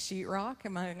lighting, hang sheetrock,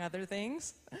 among other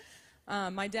things.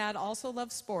 My dad also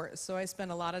loved sports, so I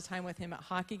spent a lot of time with him at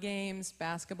hockey games,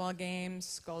 basketball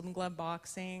games, Golden Glove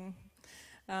boxing.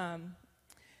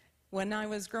 When I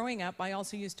was growing up, I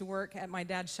also used to work at my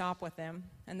dad's shop with him,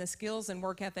 and the skills and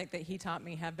work ethic that he taught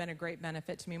me have been a great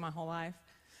benefit to me my whole life.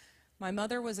 My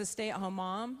mother was a stay-at-home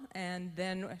mom, and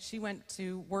then she went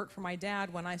to work for my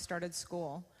dad when I started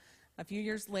school. A few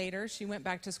years later, she went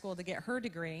back to school to get her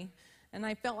degree, and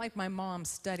I felt like my mom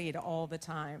studied all the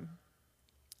time.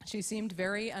 She seemed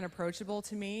very unapproachable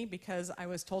to me because I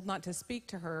was told not to speak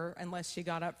to her unless she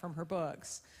got up from her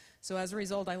books. So as a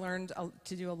result, I learned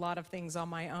to do a lot of things on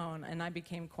my own, and I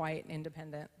became quite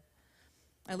independent.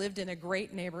 I lived in a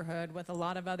great neighborhood with a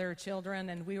lot of other children,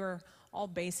 and we were all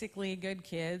basically good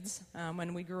kids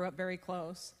when we grew up very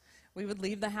close. We would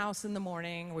leave the house in the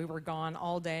morning. We were gone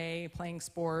all day playing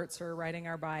sports or riding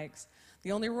our bikes.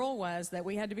 The only rule was that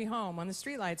we had to be home when the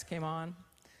streetlights came on.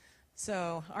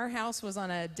 So our house was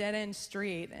on a dead-end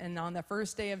street, and on the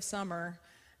first day of summer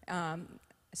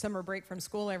break from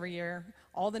school every year,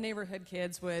 all the neighborhood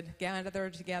kids would gather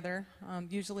together,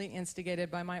 usually instigated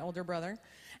by my older brother,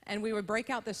 and we would break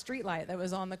out the street light that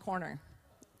was on the corner.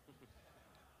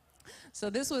 So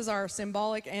this was our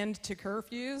symbolic end to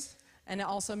curfews, and it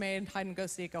also made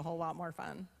hide-and-go-seek a whole lot more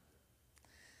fun.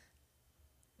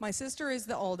 My sister is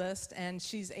the oldest, and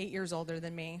she's 8 years older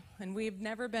than me, and we've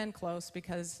never been close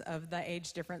because of the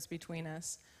age difference between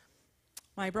us.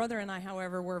 My brother and I,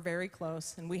 however, were very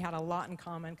close, and we had a lot in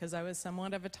common because I was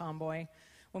somewhat of a tomboy.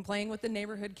 When playing with the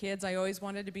neighborhood kids, I always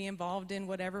wanted to be involved in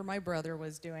whatever my brother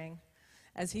was doing.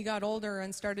 As he got older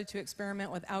and started to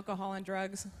experiment with alcohol and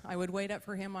drugs, I would wait up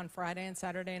for him on Friday and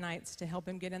Saturday nights to help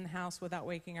him get in the house without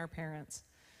waking our parents.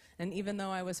 And even though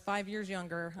I was 5 years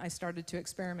younger, I started to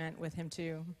experiment with him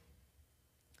too.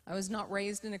 I was not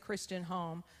raised in a Christian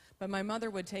home, but my mother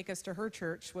would take us to her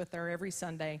church with her every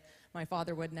Sunday. My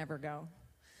father would never go.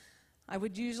 I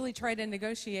would usually try to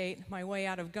negotiate my way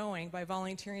out of going by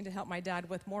volunteering to help my dad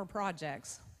with more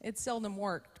projects. It seldom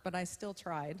worked, but I still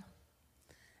tried.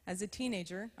 As a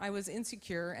teenager, I was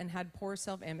insecure and had poor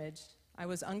self-image. I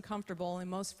was uncomfortable in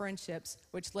most friendships,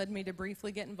 which led me to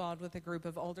briefly get involved with a group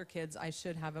of older kids I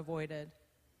should have avoided.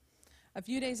 A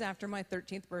few days after my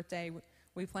 13th birthday,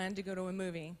 we planned to go to a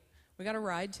movie. We got a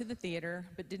ride to the theater,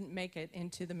 but didn't make it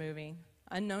into the movie.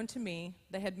 Unknown to me,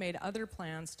 they had made other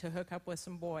plans to hook up with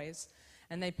some boys,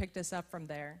 and they picked us up from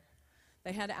there.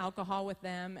 They had alcohol with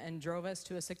them and drove us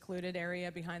to a secluded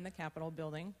area behind the Capitol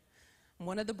building.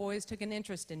 One of the boys took an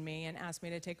interest in me and asked me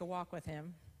to take a walk with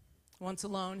him. Once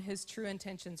alone, his true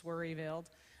intentions were revealed.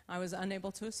 I was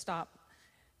unable to stop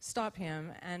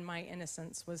him, and my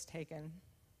innocence was taken.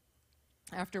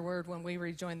 Afterward, when we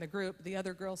rejoined the group, the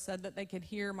other girls said that they could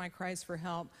hear my cries for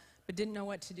help, but didn't know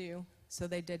what to do, so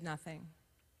they did nothing.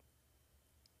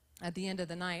 At the end of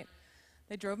the night,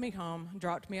 they drove me home,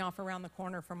 dropped me off around the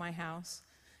corner from my house.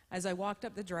 As I walked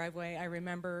up the driveway, I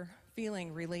remember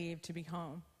feeling relieved to be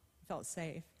home. I felt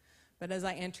safe. But as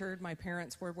I entered, my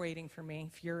parents were waiting for me,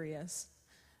 furious.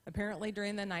 Apparently,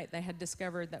 during the night, they had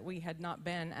discovered that we had not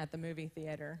been at the movie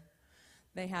theater.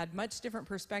 They had much different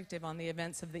perspective on the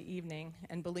events of the evening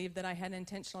and believed that I had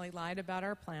intentionally lied about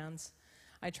our plans.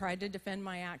 I tried to defend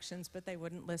my actions, but they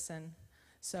wouldn't listen.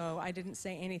 So I didn't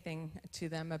say anything to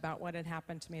them about what had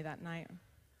happened to me that night.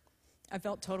 I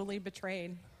felt totally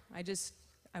betrayed. I just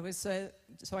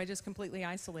completely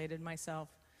isolated myself.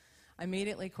 I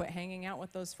immediately quit hanging out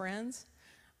with those friends.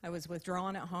 I was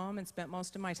withdrawn at home and spent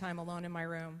most of my time alone in my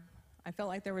room. I felt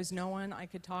like there was no one I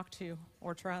could talk to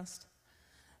or trust.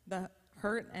 The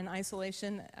hurt and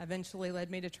isolation eventually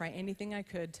led me to try anything I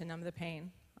could to numb the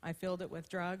pain. I filled it with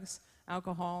drugs,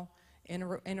 alcohol,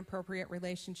 inappropriate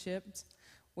relationships,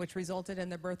 which resulted in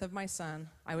the birth of my son.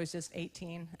 I was just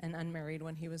 18 and unmarried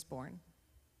when he was born.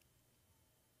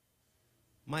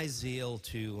 My zeal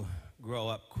to grow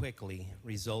up quickly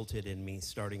resulted in me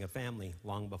starting a family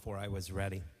long before I was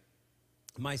ready.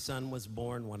 My son was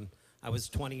born when I was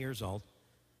 20 years old.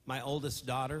 My oldest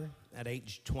daughter at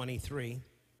age 23,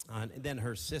 and then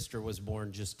her sister was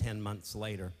born just 10 months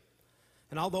later.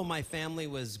 And although my family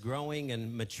was growing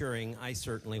and maturing, I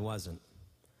certainly wasn't.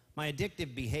 My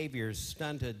addictive behaviors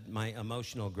stunted my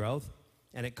emotional growth,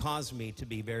 and it caused me to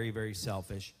be very, very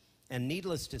selfish. And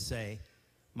needless to say,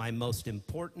 my most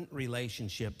important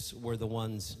relationships were the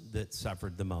ones that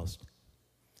suffered the most.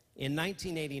 In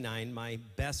 1989, my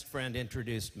best friend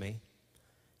introduced me,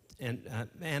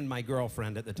 and my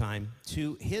girlfriend at the time,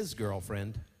 to his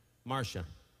girlfriend, Marsha.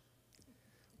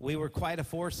 We were quite a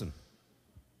foursome.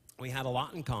 We had a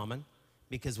lot in common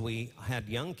because we had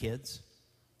young kids,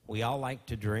 we all liked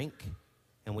to drink,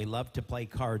 and we loved to play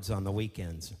cards on the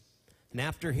weekends. And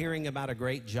after hearing about a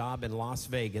great job in Las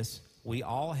Vegas, we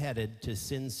all headed to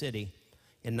Sin City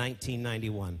in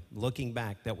 1991. Looking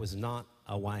back, that was not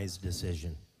a wise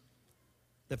decision.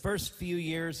 The first few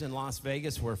years in Las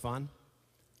Vegas were fun,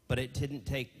 but it didn't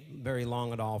take very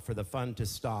long at all for the fun to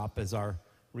stop as our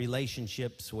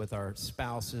relationships with our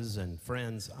spouses and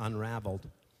friends unraveled.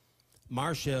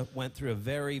 Marsha went through a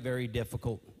very, very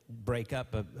difficult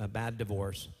breakup, a bad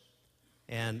divorce,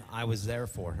 and I was there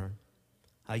for her.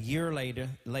 A year later,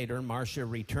 Marsha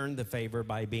returned the favor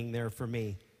by being there for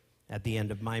me at the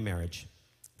end of my marriage.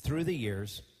 Through the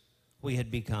years, we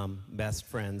had become best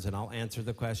friends, and I'll answer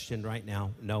the question right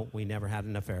now. No, we never had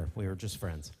an affair. We were just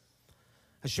friends.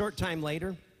 A short time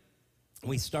later,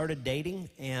 we started dating,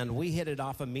 and we hit it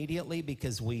off immediately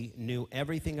because we knew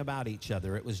everything about each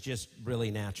other. It was just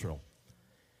really natural.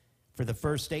 For the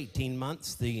first 18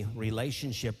 months, the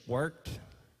relationship worked,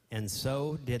 and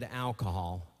so did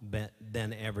alcohol, but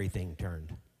then everything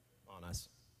turned on us.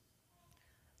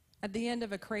 At the end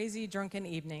of a crazy drunken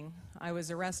evening, I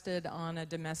was arrested on a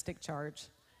domestic charge.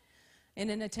 In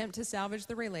an attempt to salvage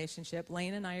the relationship,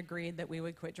 Layne and I agreed that we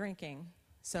would quit drinking.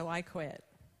 So I quit.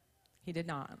 He did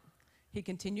not. He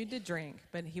continued to drink,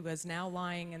 but he was now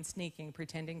lying and sneaking,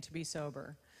 pretending to be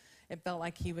sober. It felt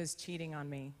like he was cheating on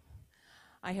me.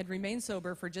 I had remained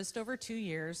sober for just over 2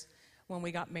 years when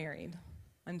we got married.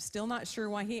 I'm still not sure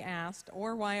why he asked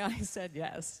or why I said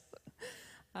yes.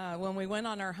 When we went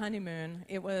on our honeymoon,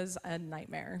 it was a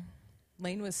nightmare.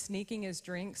 Layne was sneaking his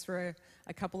drinks for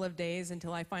a couple of days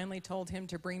until I finally told him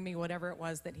to bring me whatever it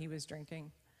was that he was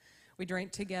drinking. We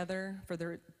drank together for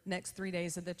the next 3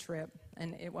 days of the trip,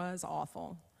 and it was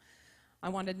awful. I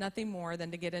wanted nothing more than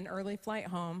to get an early flight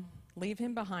home, leave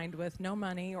him behind with no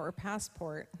money or a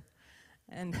passport,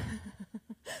 and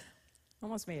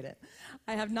almost made it.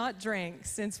 I have not drank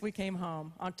since we came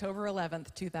home, October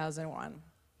 11th, 2001.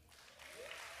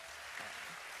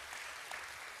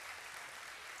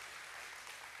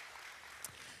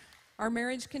 Our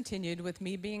marriage continued with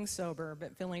me being sober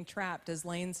but feeling trapped as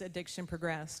Layne's addiction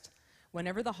progressed.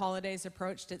 Whenever the holidays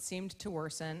approached, it seemed to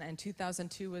worsen, and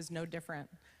 2002 was no different.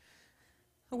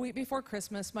 A week before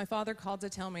Christmas, my father called to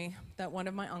tell me that one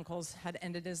of my uncles had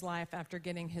ended his life after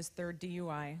getting his third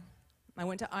DUI. I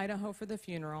went to Idaho for the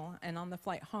funeral, and on the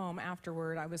flight home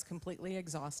afterward, I was completely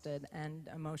exhausted and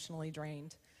emotionally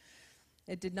drained.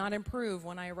 It did not improve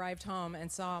when I arrived home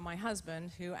and saw my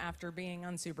husband, who, after being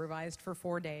unsupervised for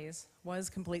 4 days, was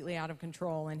completely out of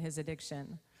control in his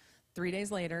addiction. 3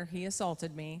 days later, he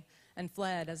assaulted me and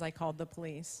fled as I called the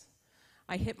police.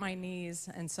 I hit my knees,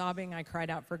 and sobbing, I cried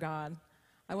out for God.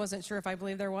 I wasn't sure if I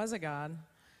believed there was a God,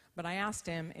 but I asked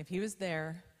him if he was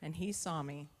there, and he saw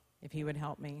me, if he would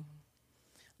help me.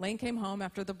 Layne came home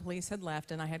after the police had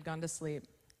left and I had gone to sleep,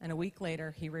 and a week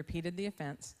later, he repeated the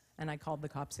offense, and I called the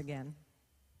cops again.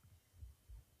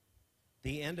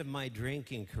 The end of my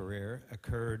drinking career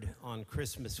occurred on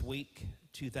Christmas week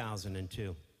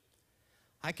 2002.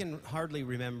 I can hardly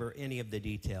remember any of the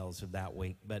details of that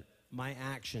week, but my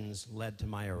actions led to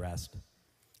my arrest.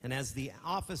 And as the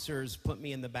officers put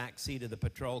me in the back seat of the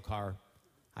patrol car,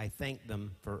 I thanked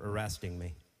them for arresting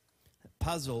me.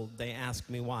 Puzzled, they asked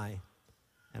me why,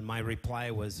 and my reply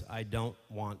was, I know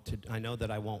that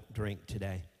I won't drink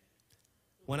today.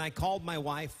 When I called my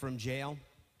wife from jail,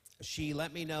 she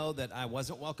let me know that I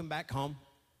wasn't welcome back home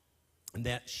and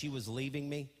that she was leaving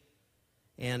me.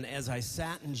 And as I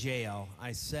sat in jail,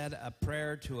 I said a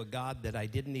prayer to a God that I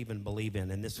didn't even believe in,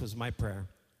 and this was my prayer.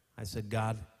 I said,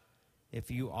 God,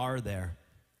 if you are there,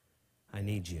 I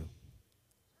need you.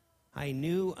 I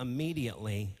knew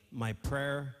immediately my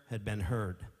prayer had been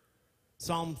heard.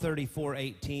 Psalm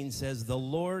 34:18 says, the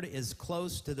Lord is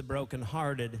close to the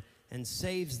brokenhearted and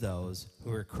saves those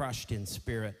who are crushed in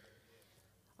spirit.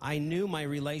 I knew my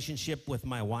relationship with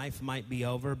my wife might be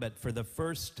over, but for the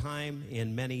first time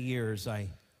in many years, I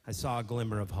saw a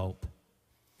glimmer of hope.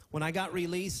 When I got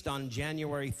released on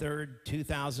January 3rd,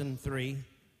 2003,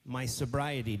 my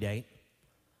sobriety date,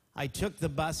 I took the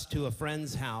bus to a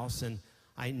friend's house, and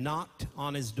I knocked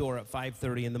on his door at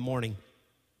 5:30 in the morning,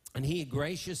 and he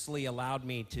graciously allowed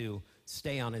me to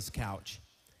stay on his couch.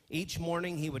 Each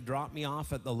morning, he would drop me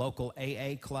off at the local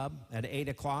AA club at 8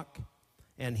 o'clock,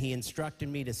 and he instructed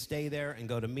me to stay there and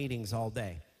go to meetings all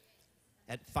day.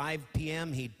 At 5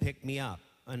 p.m., he'd pick me up,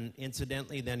 and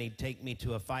incidentally, then he'd take me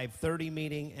to a 5:30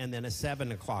 meeting and then a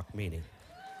 7 o'clock meeting.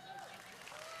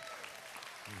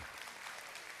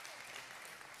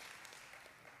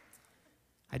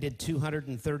 I did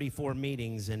 234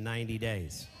 meetings in 90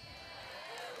 days.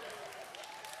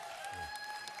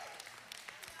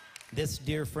 This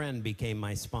dear friend became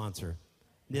my sponsor.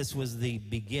 This was the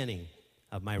beginning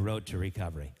of my road to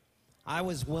recovery. I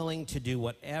was willing to do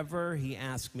whatever he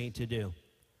asked me to do.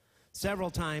 Several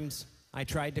times, I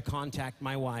tried to contact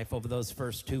my wife over those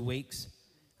first 2 weeks,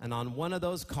 and on one of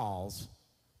those calls,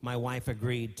 my wife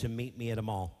agreed to meet me at a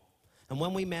mall. And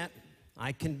when we met,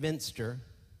 I convinced her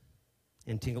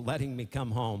into letting me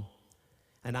come home,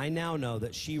 and I now know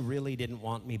that she really didn't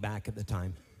want me back at the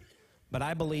time. But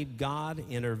I believe God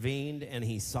intervened, and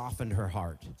he softened her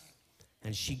heart.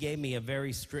 And she gave me a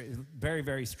very,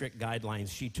 very strict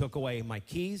guidelines. She took away my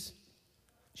keys.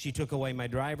 She took away my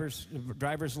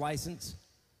driver's license,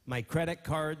 my credit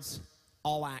cards,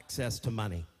 all access to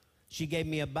money. She gave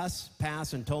me a bus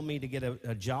pass and told me to get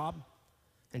a job.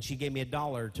 And she gave me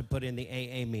 $1 to put in the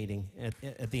AA meeting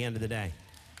at the end of the day.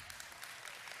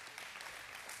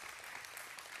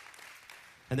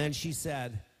 And then she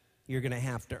said, "You're going to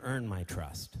have to earn my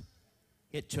trust."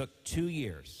 It took 2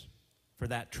 years for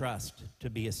that trust to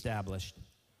be established.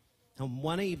 And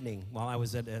one evening, while I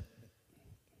was at a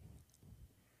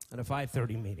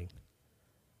 5:30 meeting,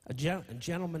 a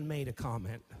gentleman made a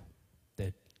comment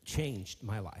that changed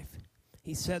my life.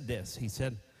 He said this. He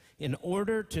said, "In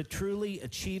order to truly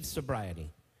achieve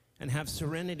sobriety and have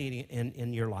serenity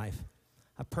in your life,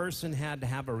 a person had to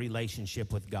have a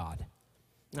relationship with God."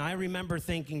 Now, I remember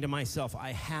thinking to myself,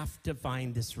 I have to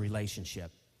find this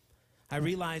relationship. I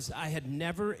realized I had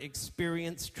never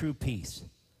experienced true peace,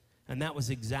 and that was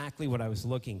exactly what I was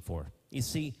looking for. You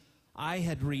see, I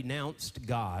had renounced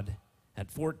God at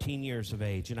 14 years of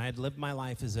age, and I had lived my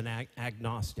life as an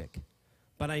agnostic,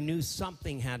 but I knew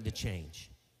something had to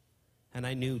change, and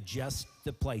I knew just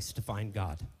the place to find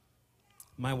God.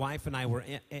 My wife and I were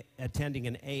attending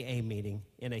an AA meeting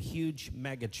in a huge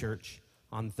mega church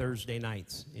on Thursday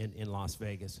nights in Las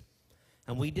Vegas.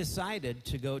 And we decided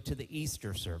to go to the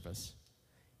Easter service.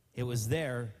 It was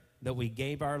there that we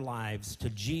gave our lives to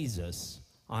Jesus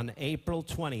on April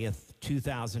 20th,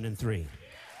 2003.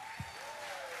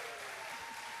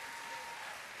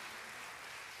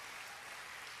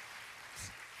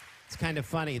 It's kind of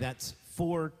funny, that's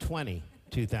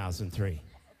 4/20/2003.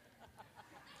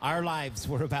 Our lives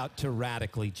were about to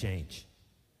radically change.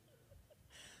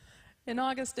 In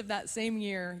August of that same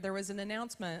year, there was an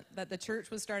announcement that the church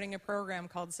was starting a program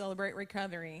called Celebrate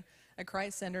Recovery, a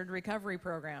Christ-centered recovery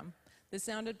program. This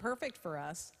sounded perfect for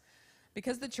us.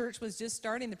 Because the church was just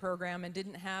starting the program and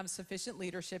didn't have sufficient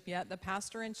leadership yet, the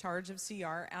pastor in charge of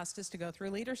CR asked us to go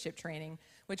through leadership training,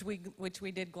 which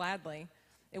we did gladly.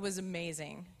 It was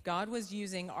amazing. God was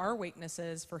using our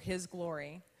weaknesses for his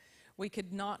glory. We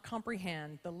could not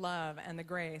comprehend the love and the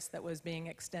grace that was being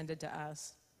extended to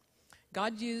us.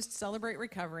 God used Celebrate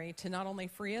Recovery to not only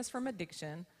free us from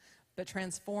addiction, but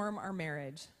transform our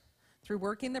marriage. Through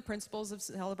working the principles of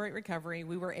Celebrate Recovery,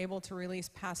 we were able to release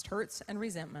past hurts and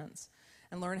resentments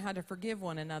and learn how to forgive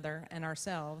one another and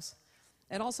ourselves.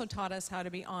 It also taught us how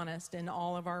to be honest in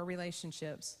all of our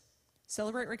relationships.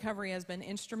 Celebrate Recovery has been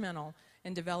instrumental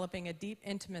in developing a deep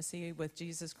intimacy with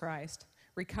Jesus Christ.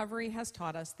 Recovery has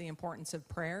taught us the importance of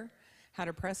prayer, how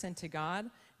to press into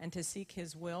God, and to seek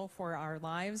his will for our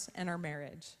lives and our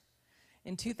marriage.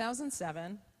 In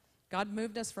 2007, God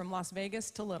moved us from Las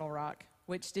Vegas to Little Rock,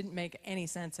 which didn't make any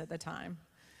sense at the time.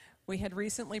 We had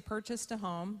recently purchased a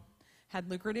home, had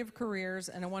lucrative careers,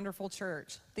 and a wonderful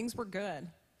church. Things were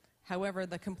good. However,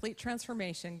 the complete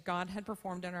transformation God had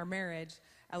performed in our marriage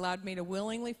allowed me to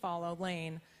willingly follow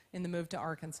Layne in the move to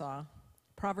Arkansas.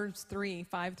 Proverbs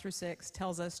 3:5-6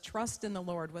 tells us, "Trust in the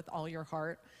Lord with all your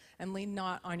heart, and lean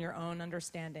not on your own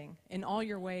understanding. In all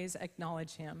your ways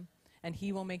acknowledge him, and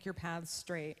he will make your paths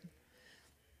straight."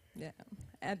 Yeah.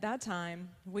 At that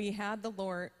time, we thought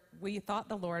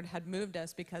the Lord had moved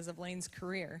us because of Layne's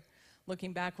career.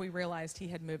 Looking back, we realized he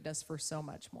had moved us for so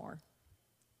much more.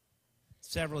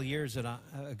 Several years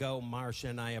ago, Marsha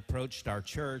and I approached our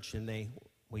church, and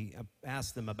we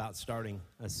asked them about starting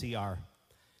a CR.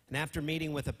 And after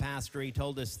meeting with a pastor, he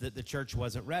told us that the church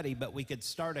wasn't ready, but we could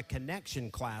start a connection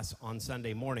class on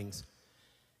Sunday mornings.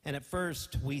 And at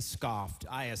first, we scoffed.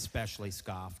 I especially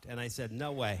scoffed. And I said,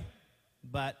 "No way."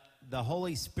 But the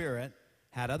Holy Spirit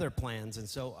had other plans, and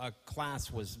so a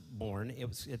class was born.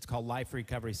 It's called Life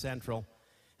Recovery Central,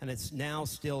 and it's now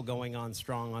still going on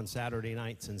strong on Saturday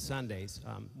nights and Sundays.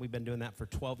 We've been doing that for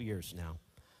 12 years now.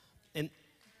 And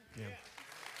yeah.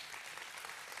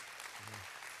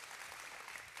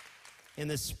 In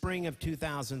the spring of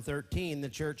 2013, the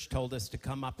church told us to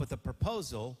come up with a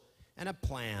proposal and a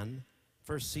plan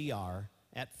for CR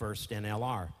at First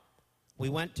NLR. We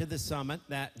went to the summit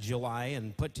that July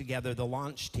and put together the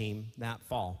launch team that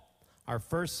fall. Our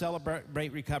first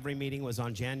Celebrate Recovery meeting was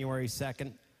on January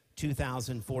 2nd,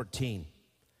 2014.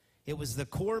 It was the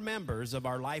core members of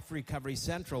our Life Recovery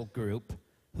Central group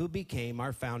who became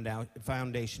our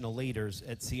foundational leaders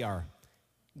at CR.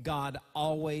 God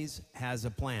always has a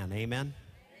plan, amen?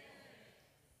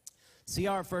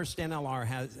 CR First NLR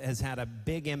has had a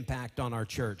big impact on our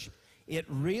church. It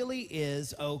really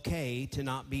is okay to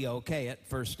not be okay at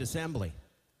First Assembly.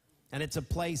 And it's a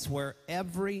place where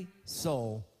every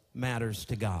soul matters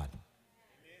to God.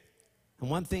 And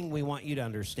one thing we want you to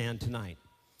understand tonight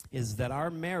is that our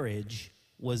marriage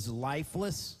was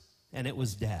lifeless and it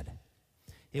was dead.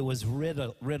 It was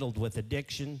riddled with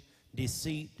addiction,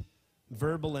 deceit,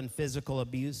 verbal and physical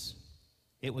abuse.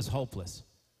 It was hopeless.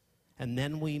 And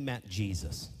then we met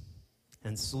Jesus.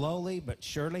 And slowly but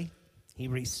surely, he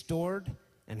restored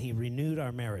and he renewed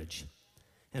our marriage.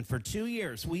 And for 2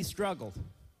 years, we struggled.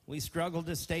 We struggled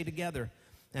to stay together.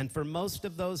 And for most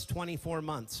of those 24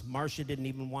 months, Marsha didn't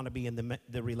even want to be in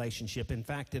the relationship. In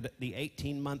fact, at the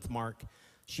 18-month mark,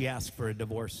 she asked for a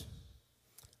divorce.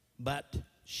 But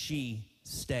she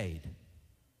stayed.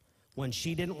 When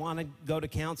she didn't want to go to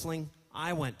counseling,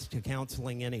 I went to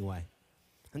counseling anyway.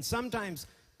 And sometimes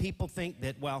people think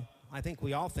that, well, I think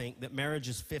we all think that marriage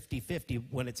is 50-50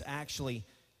 when it's actually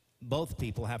both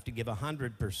people have to give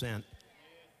 100%.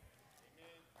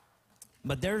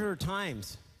 But there are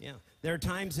times, there are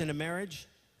times in a marriage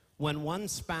when one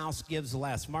spouse gives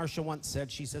less. Marsha once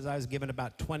said, she says, I was given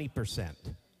about 20%.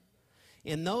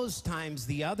 In those times,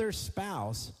 the other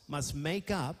spouse must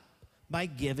make up by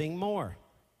giving more.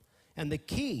 And the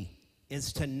key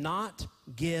is to not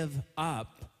give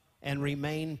up and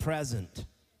remain present.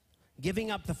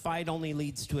 Giving up the fight only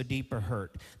leads to a deeper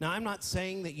hurt. Now, I'm not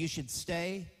saying that you should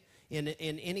stay in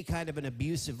any kind of an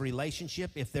abusive relationship.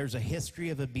 If there's a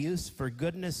history of abuse, for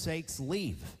goodness sakes,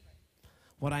 leave.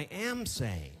 What I am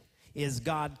saying is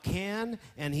God can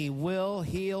and he will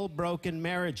heal broken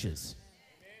marriages.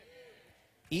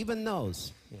 Even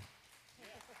those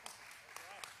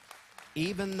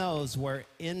where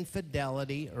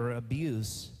infidelity or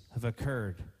abuse have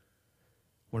occurred.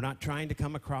 We're not trying to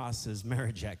come across as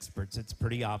marriage experts. It's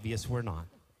pretty obvious we're not.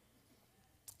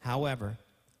 However,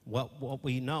 what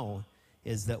we know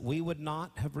is that we would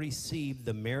not have received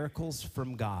the miracles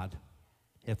from God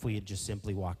if we had just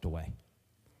simply walked away.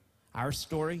 Our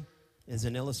story is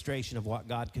an illustration of what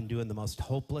God can do in the most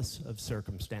hopeless of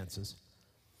circumstances.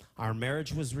 Our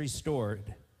marriage was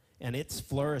restored, and it's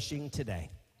flourishing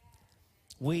today.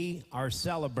 We are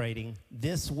celebrating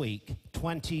this week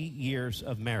 20 years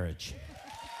of marriage.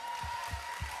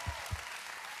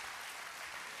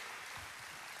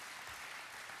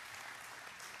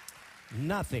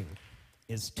 Nothing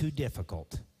is too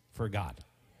difficult for God.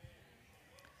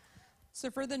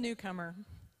 So for the newcomer,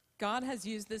 God has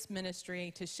used this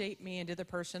ministry to shape me into the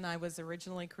person I was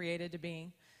originally created to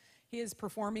be. He is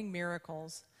performing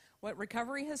miracles. What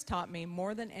recovery has taught me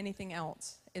more than anything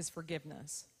else is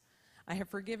forgiveness. I have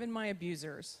forgiven my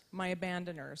abusers, my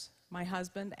abandoners, my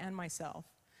husband, and myself.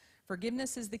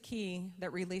 Forgiveness is the key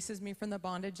that releases me from the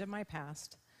bondage of my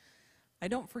past. I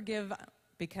don't forgive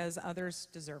because others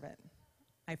deserve it.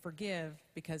 I forgive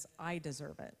because I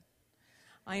deserve it.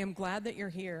 I am glad that you're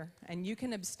here, and you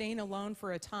can abstain alone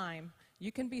for a time.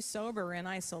 You can be sober in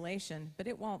isolation, but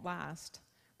it won't last.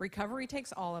 Recovery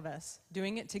takes all of us,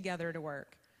 doing it together to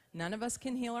work. None of us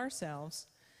can heal ourselves,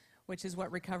 which is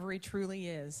what recovery truly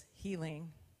is,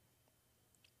 healing.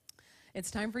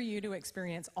 It's time for you to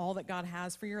experience all that God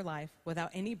has for your life without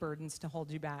any burdens to hold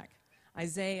you back.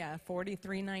 Isaiah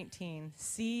 43:19,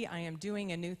 see, I am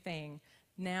doing a new thing.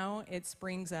 Now it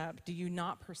springs up. Do you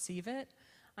not perceive it?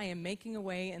 I am making a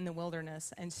way in the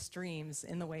wilderness and streams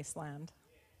in the wasteland.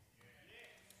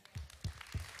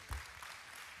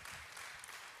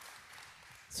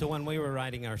 So when we were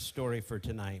writing our story for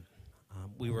tonight,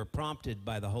 we were prompted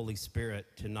by the Holy Spirit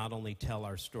to not only tell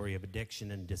our story of addiction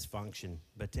and dysfunction,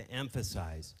 but to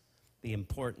emphasize the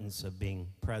importance of being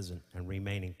present and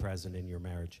remaining present in your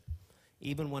marriage,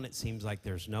 even when it seems like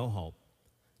there's no hope.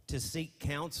 To seek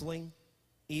counseling,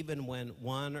 even when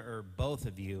one or both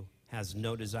of you has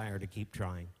no desire to keep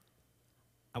trying.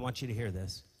 I want you to hear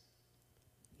this.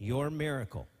 Your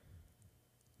miracle,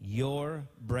 your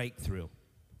breakthrough,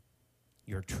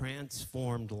 your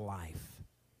transformed life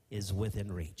is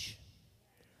within reach.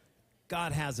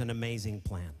 God has an amazing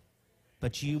plan,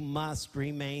 but you must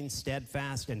remain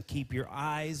steadfast and keep your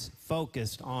eyes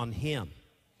focused on Him,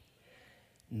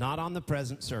 not on the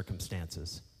present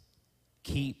circumstances.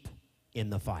 Keep in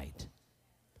the fight.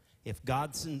 If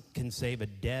God can save a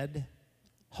dead,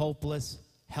 hopeless,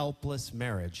 helpless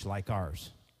marriage like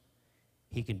ours,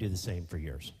 he can do the same for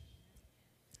yours.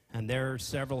 And there are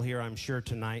several here, I'm sure,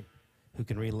 tonight who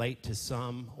can relate to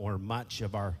some or much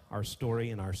of our story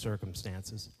and our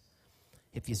circumstances.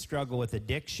 If you struggle with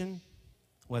addiction,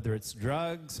 whether it's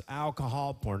drugs,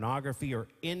 alcohol, pornography, or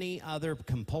any other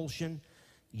compulsion,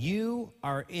 you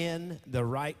are in the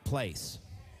right place.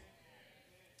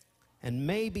 And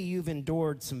maybe you've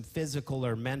endured some physical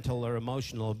or mental or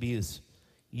emotional abuse.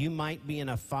 You might be in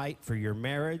a fight for your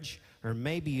marriage, or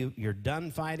maybe you're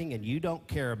done fighting and you don't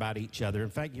care about each other. In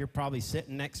fact, you're probably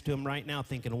sitting next to him right now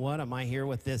thinking, what am I here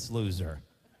with this loser?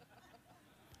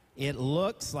 It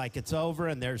looks like it's over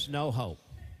and there's no hope.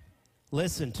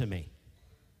 Listen to me.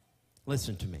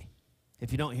 Listen to me.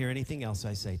 If you don't hear anything else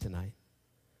I say tonight,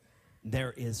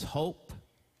 there is hope,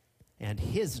 and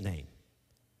his name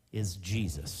is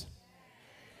Jesus.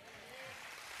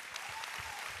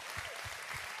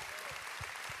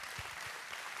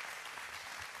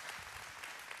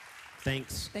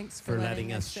 Thanks for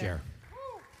letting us share.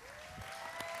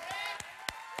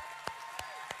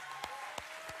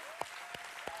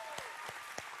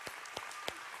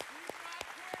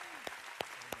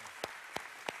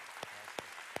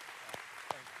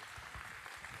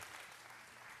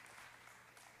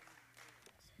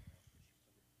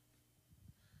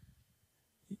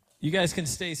 You guys can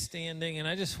stay standing, and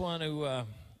I just want to,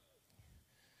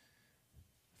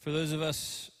 for those of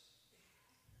us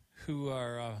who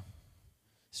are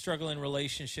struggling in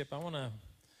relationship, I want to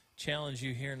challenge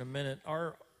you here in a minute.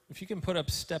 If you can put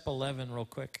up step 11 real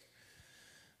quick.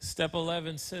 Step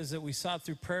 11 says that we sought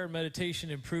through prayer and meditation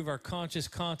to improve our conscious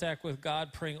contact with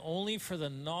God, praying only for the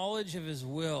knowledge of his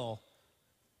will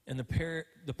and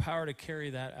the power to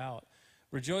carry that out.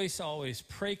 Rejoice always,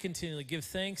 pray continually, give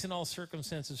thanks in all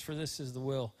circumstances, for this is the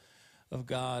will of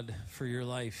God for your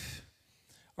life.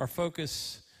 Our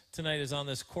focus tonight is on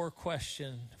this core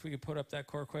question. If we could put up that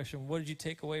core question, what did you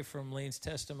take away from Layne's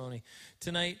testimony?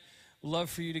 Tonight, love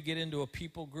for you to get into a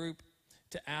people group,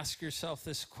 to ask yourself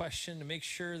this question, to make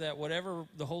sure that whatever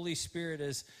the Holy Spirit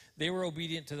is, they were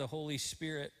obedient to the Holy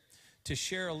Spirit, to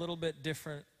share a little bit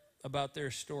different about their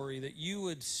story, that you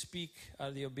would speak out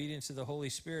of the obedience of the Holy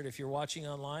Spirit. If you're watching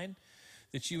online,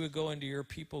 that you would go into your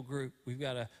people group. We've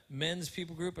got a men's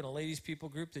people group and a ladies' people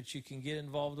group that you can get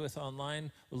involved with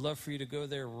online. We'd love for you to go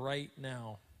there right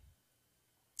now.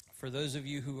 For those of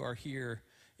you who are here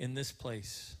in this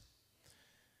place,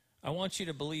 I want you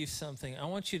to believe something. I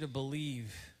want you to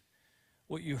believe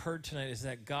what you heard tonight is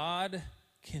that God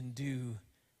can do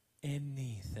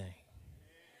anything.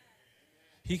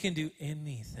 He can do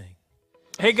anything.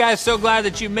 Hey guys, so glad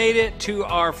that you made it to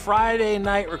our Friday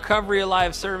night Recovery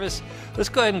Alive service. Let's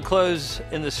go ahead and close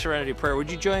in the serenity prayer. Would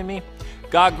you join me?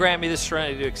 God, grant me the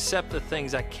serenity to accept the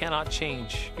things I cannot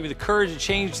change. Give me the courage to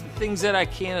change the things that I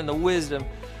can and the wisdom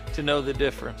to know the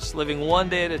difference. Living one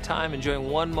day at a time, enjoying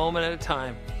one moment at a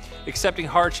time. Accepting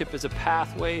hardship as a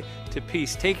pathway to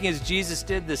peace. Taking as Jesus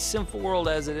did this sinful world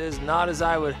as it is, not as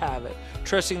I would have it.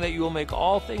 Trusting that you will make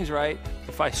all things right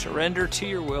if I surrender to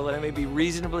your will, that I may be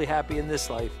reasonably happy in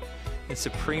this life and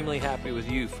supremely happy with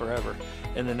you forever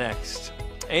in the next.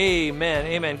 Amen.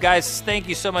 Amen. Guys, thank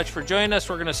you so much for joining us.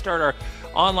 We're going to start our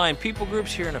online people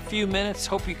groups here in a few minutes.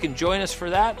 Hope you can join us for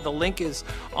that. The link is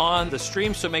on the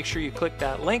stream, so make sure you click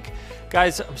that link.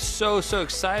 Guys, I'm so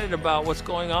excited about what's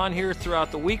going on here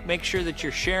throughout the week. Make sure that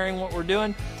you're sharing what we're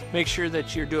doing. Make sure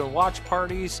that you're doing watch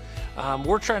parties.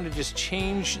 We're trying to just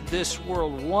change this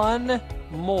world one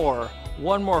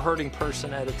more hurting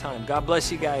person at a time. God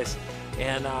bless you guys,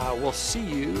 and we'll see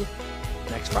you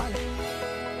next Friday.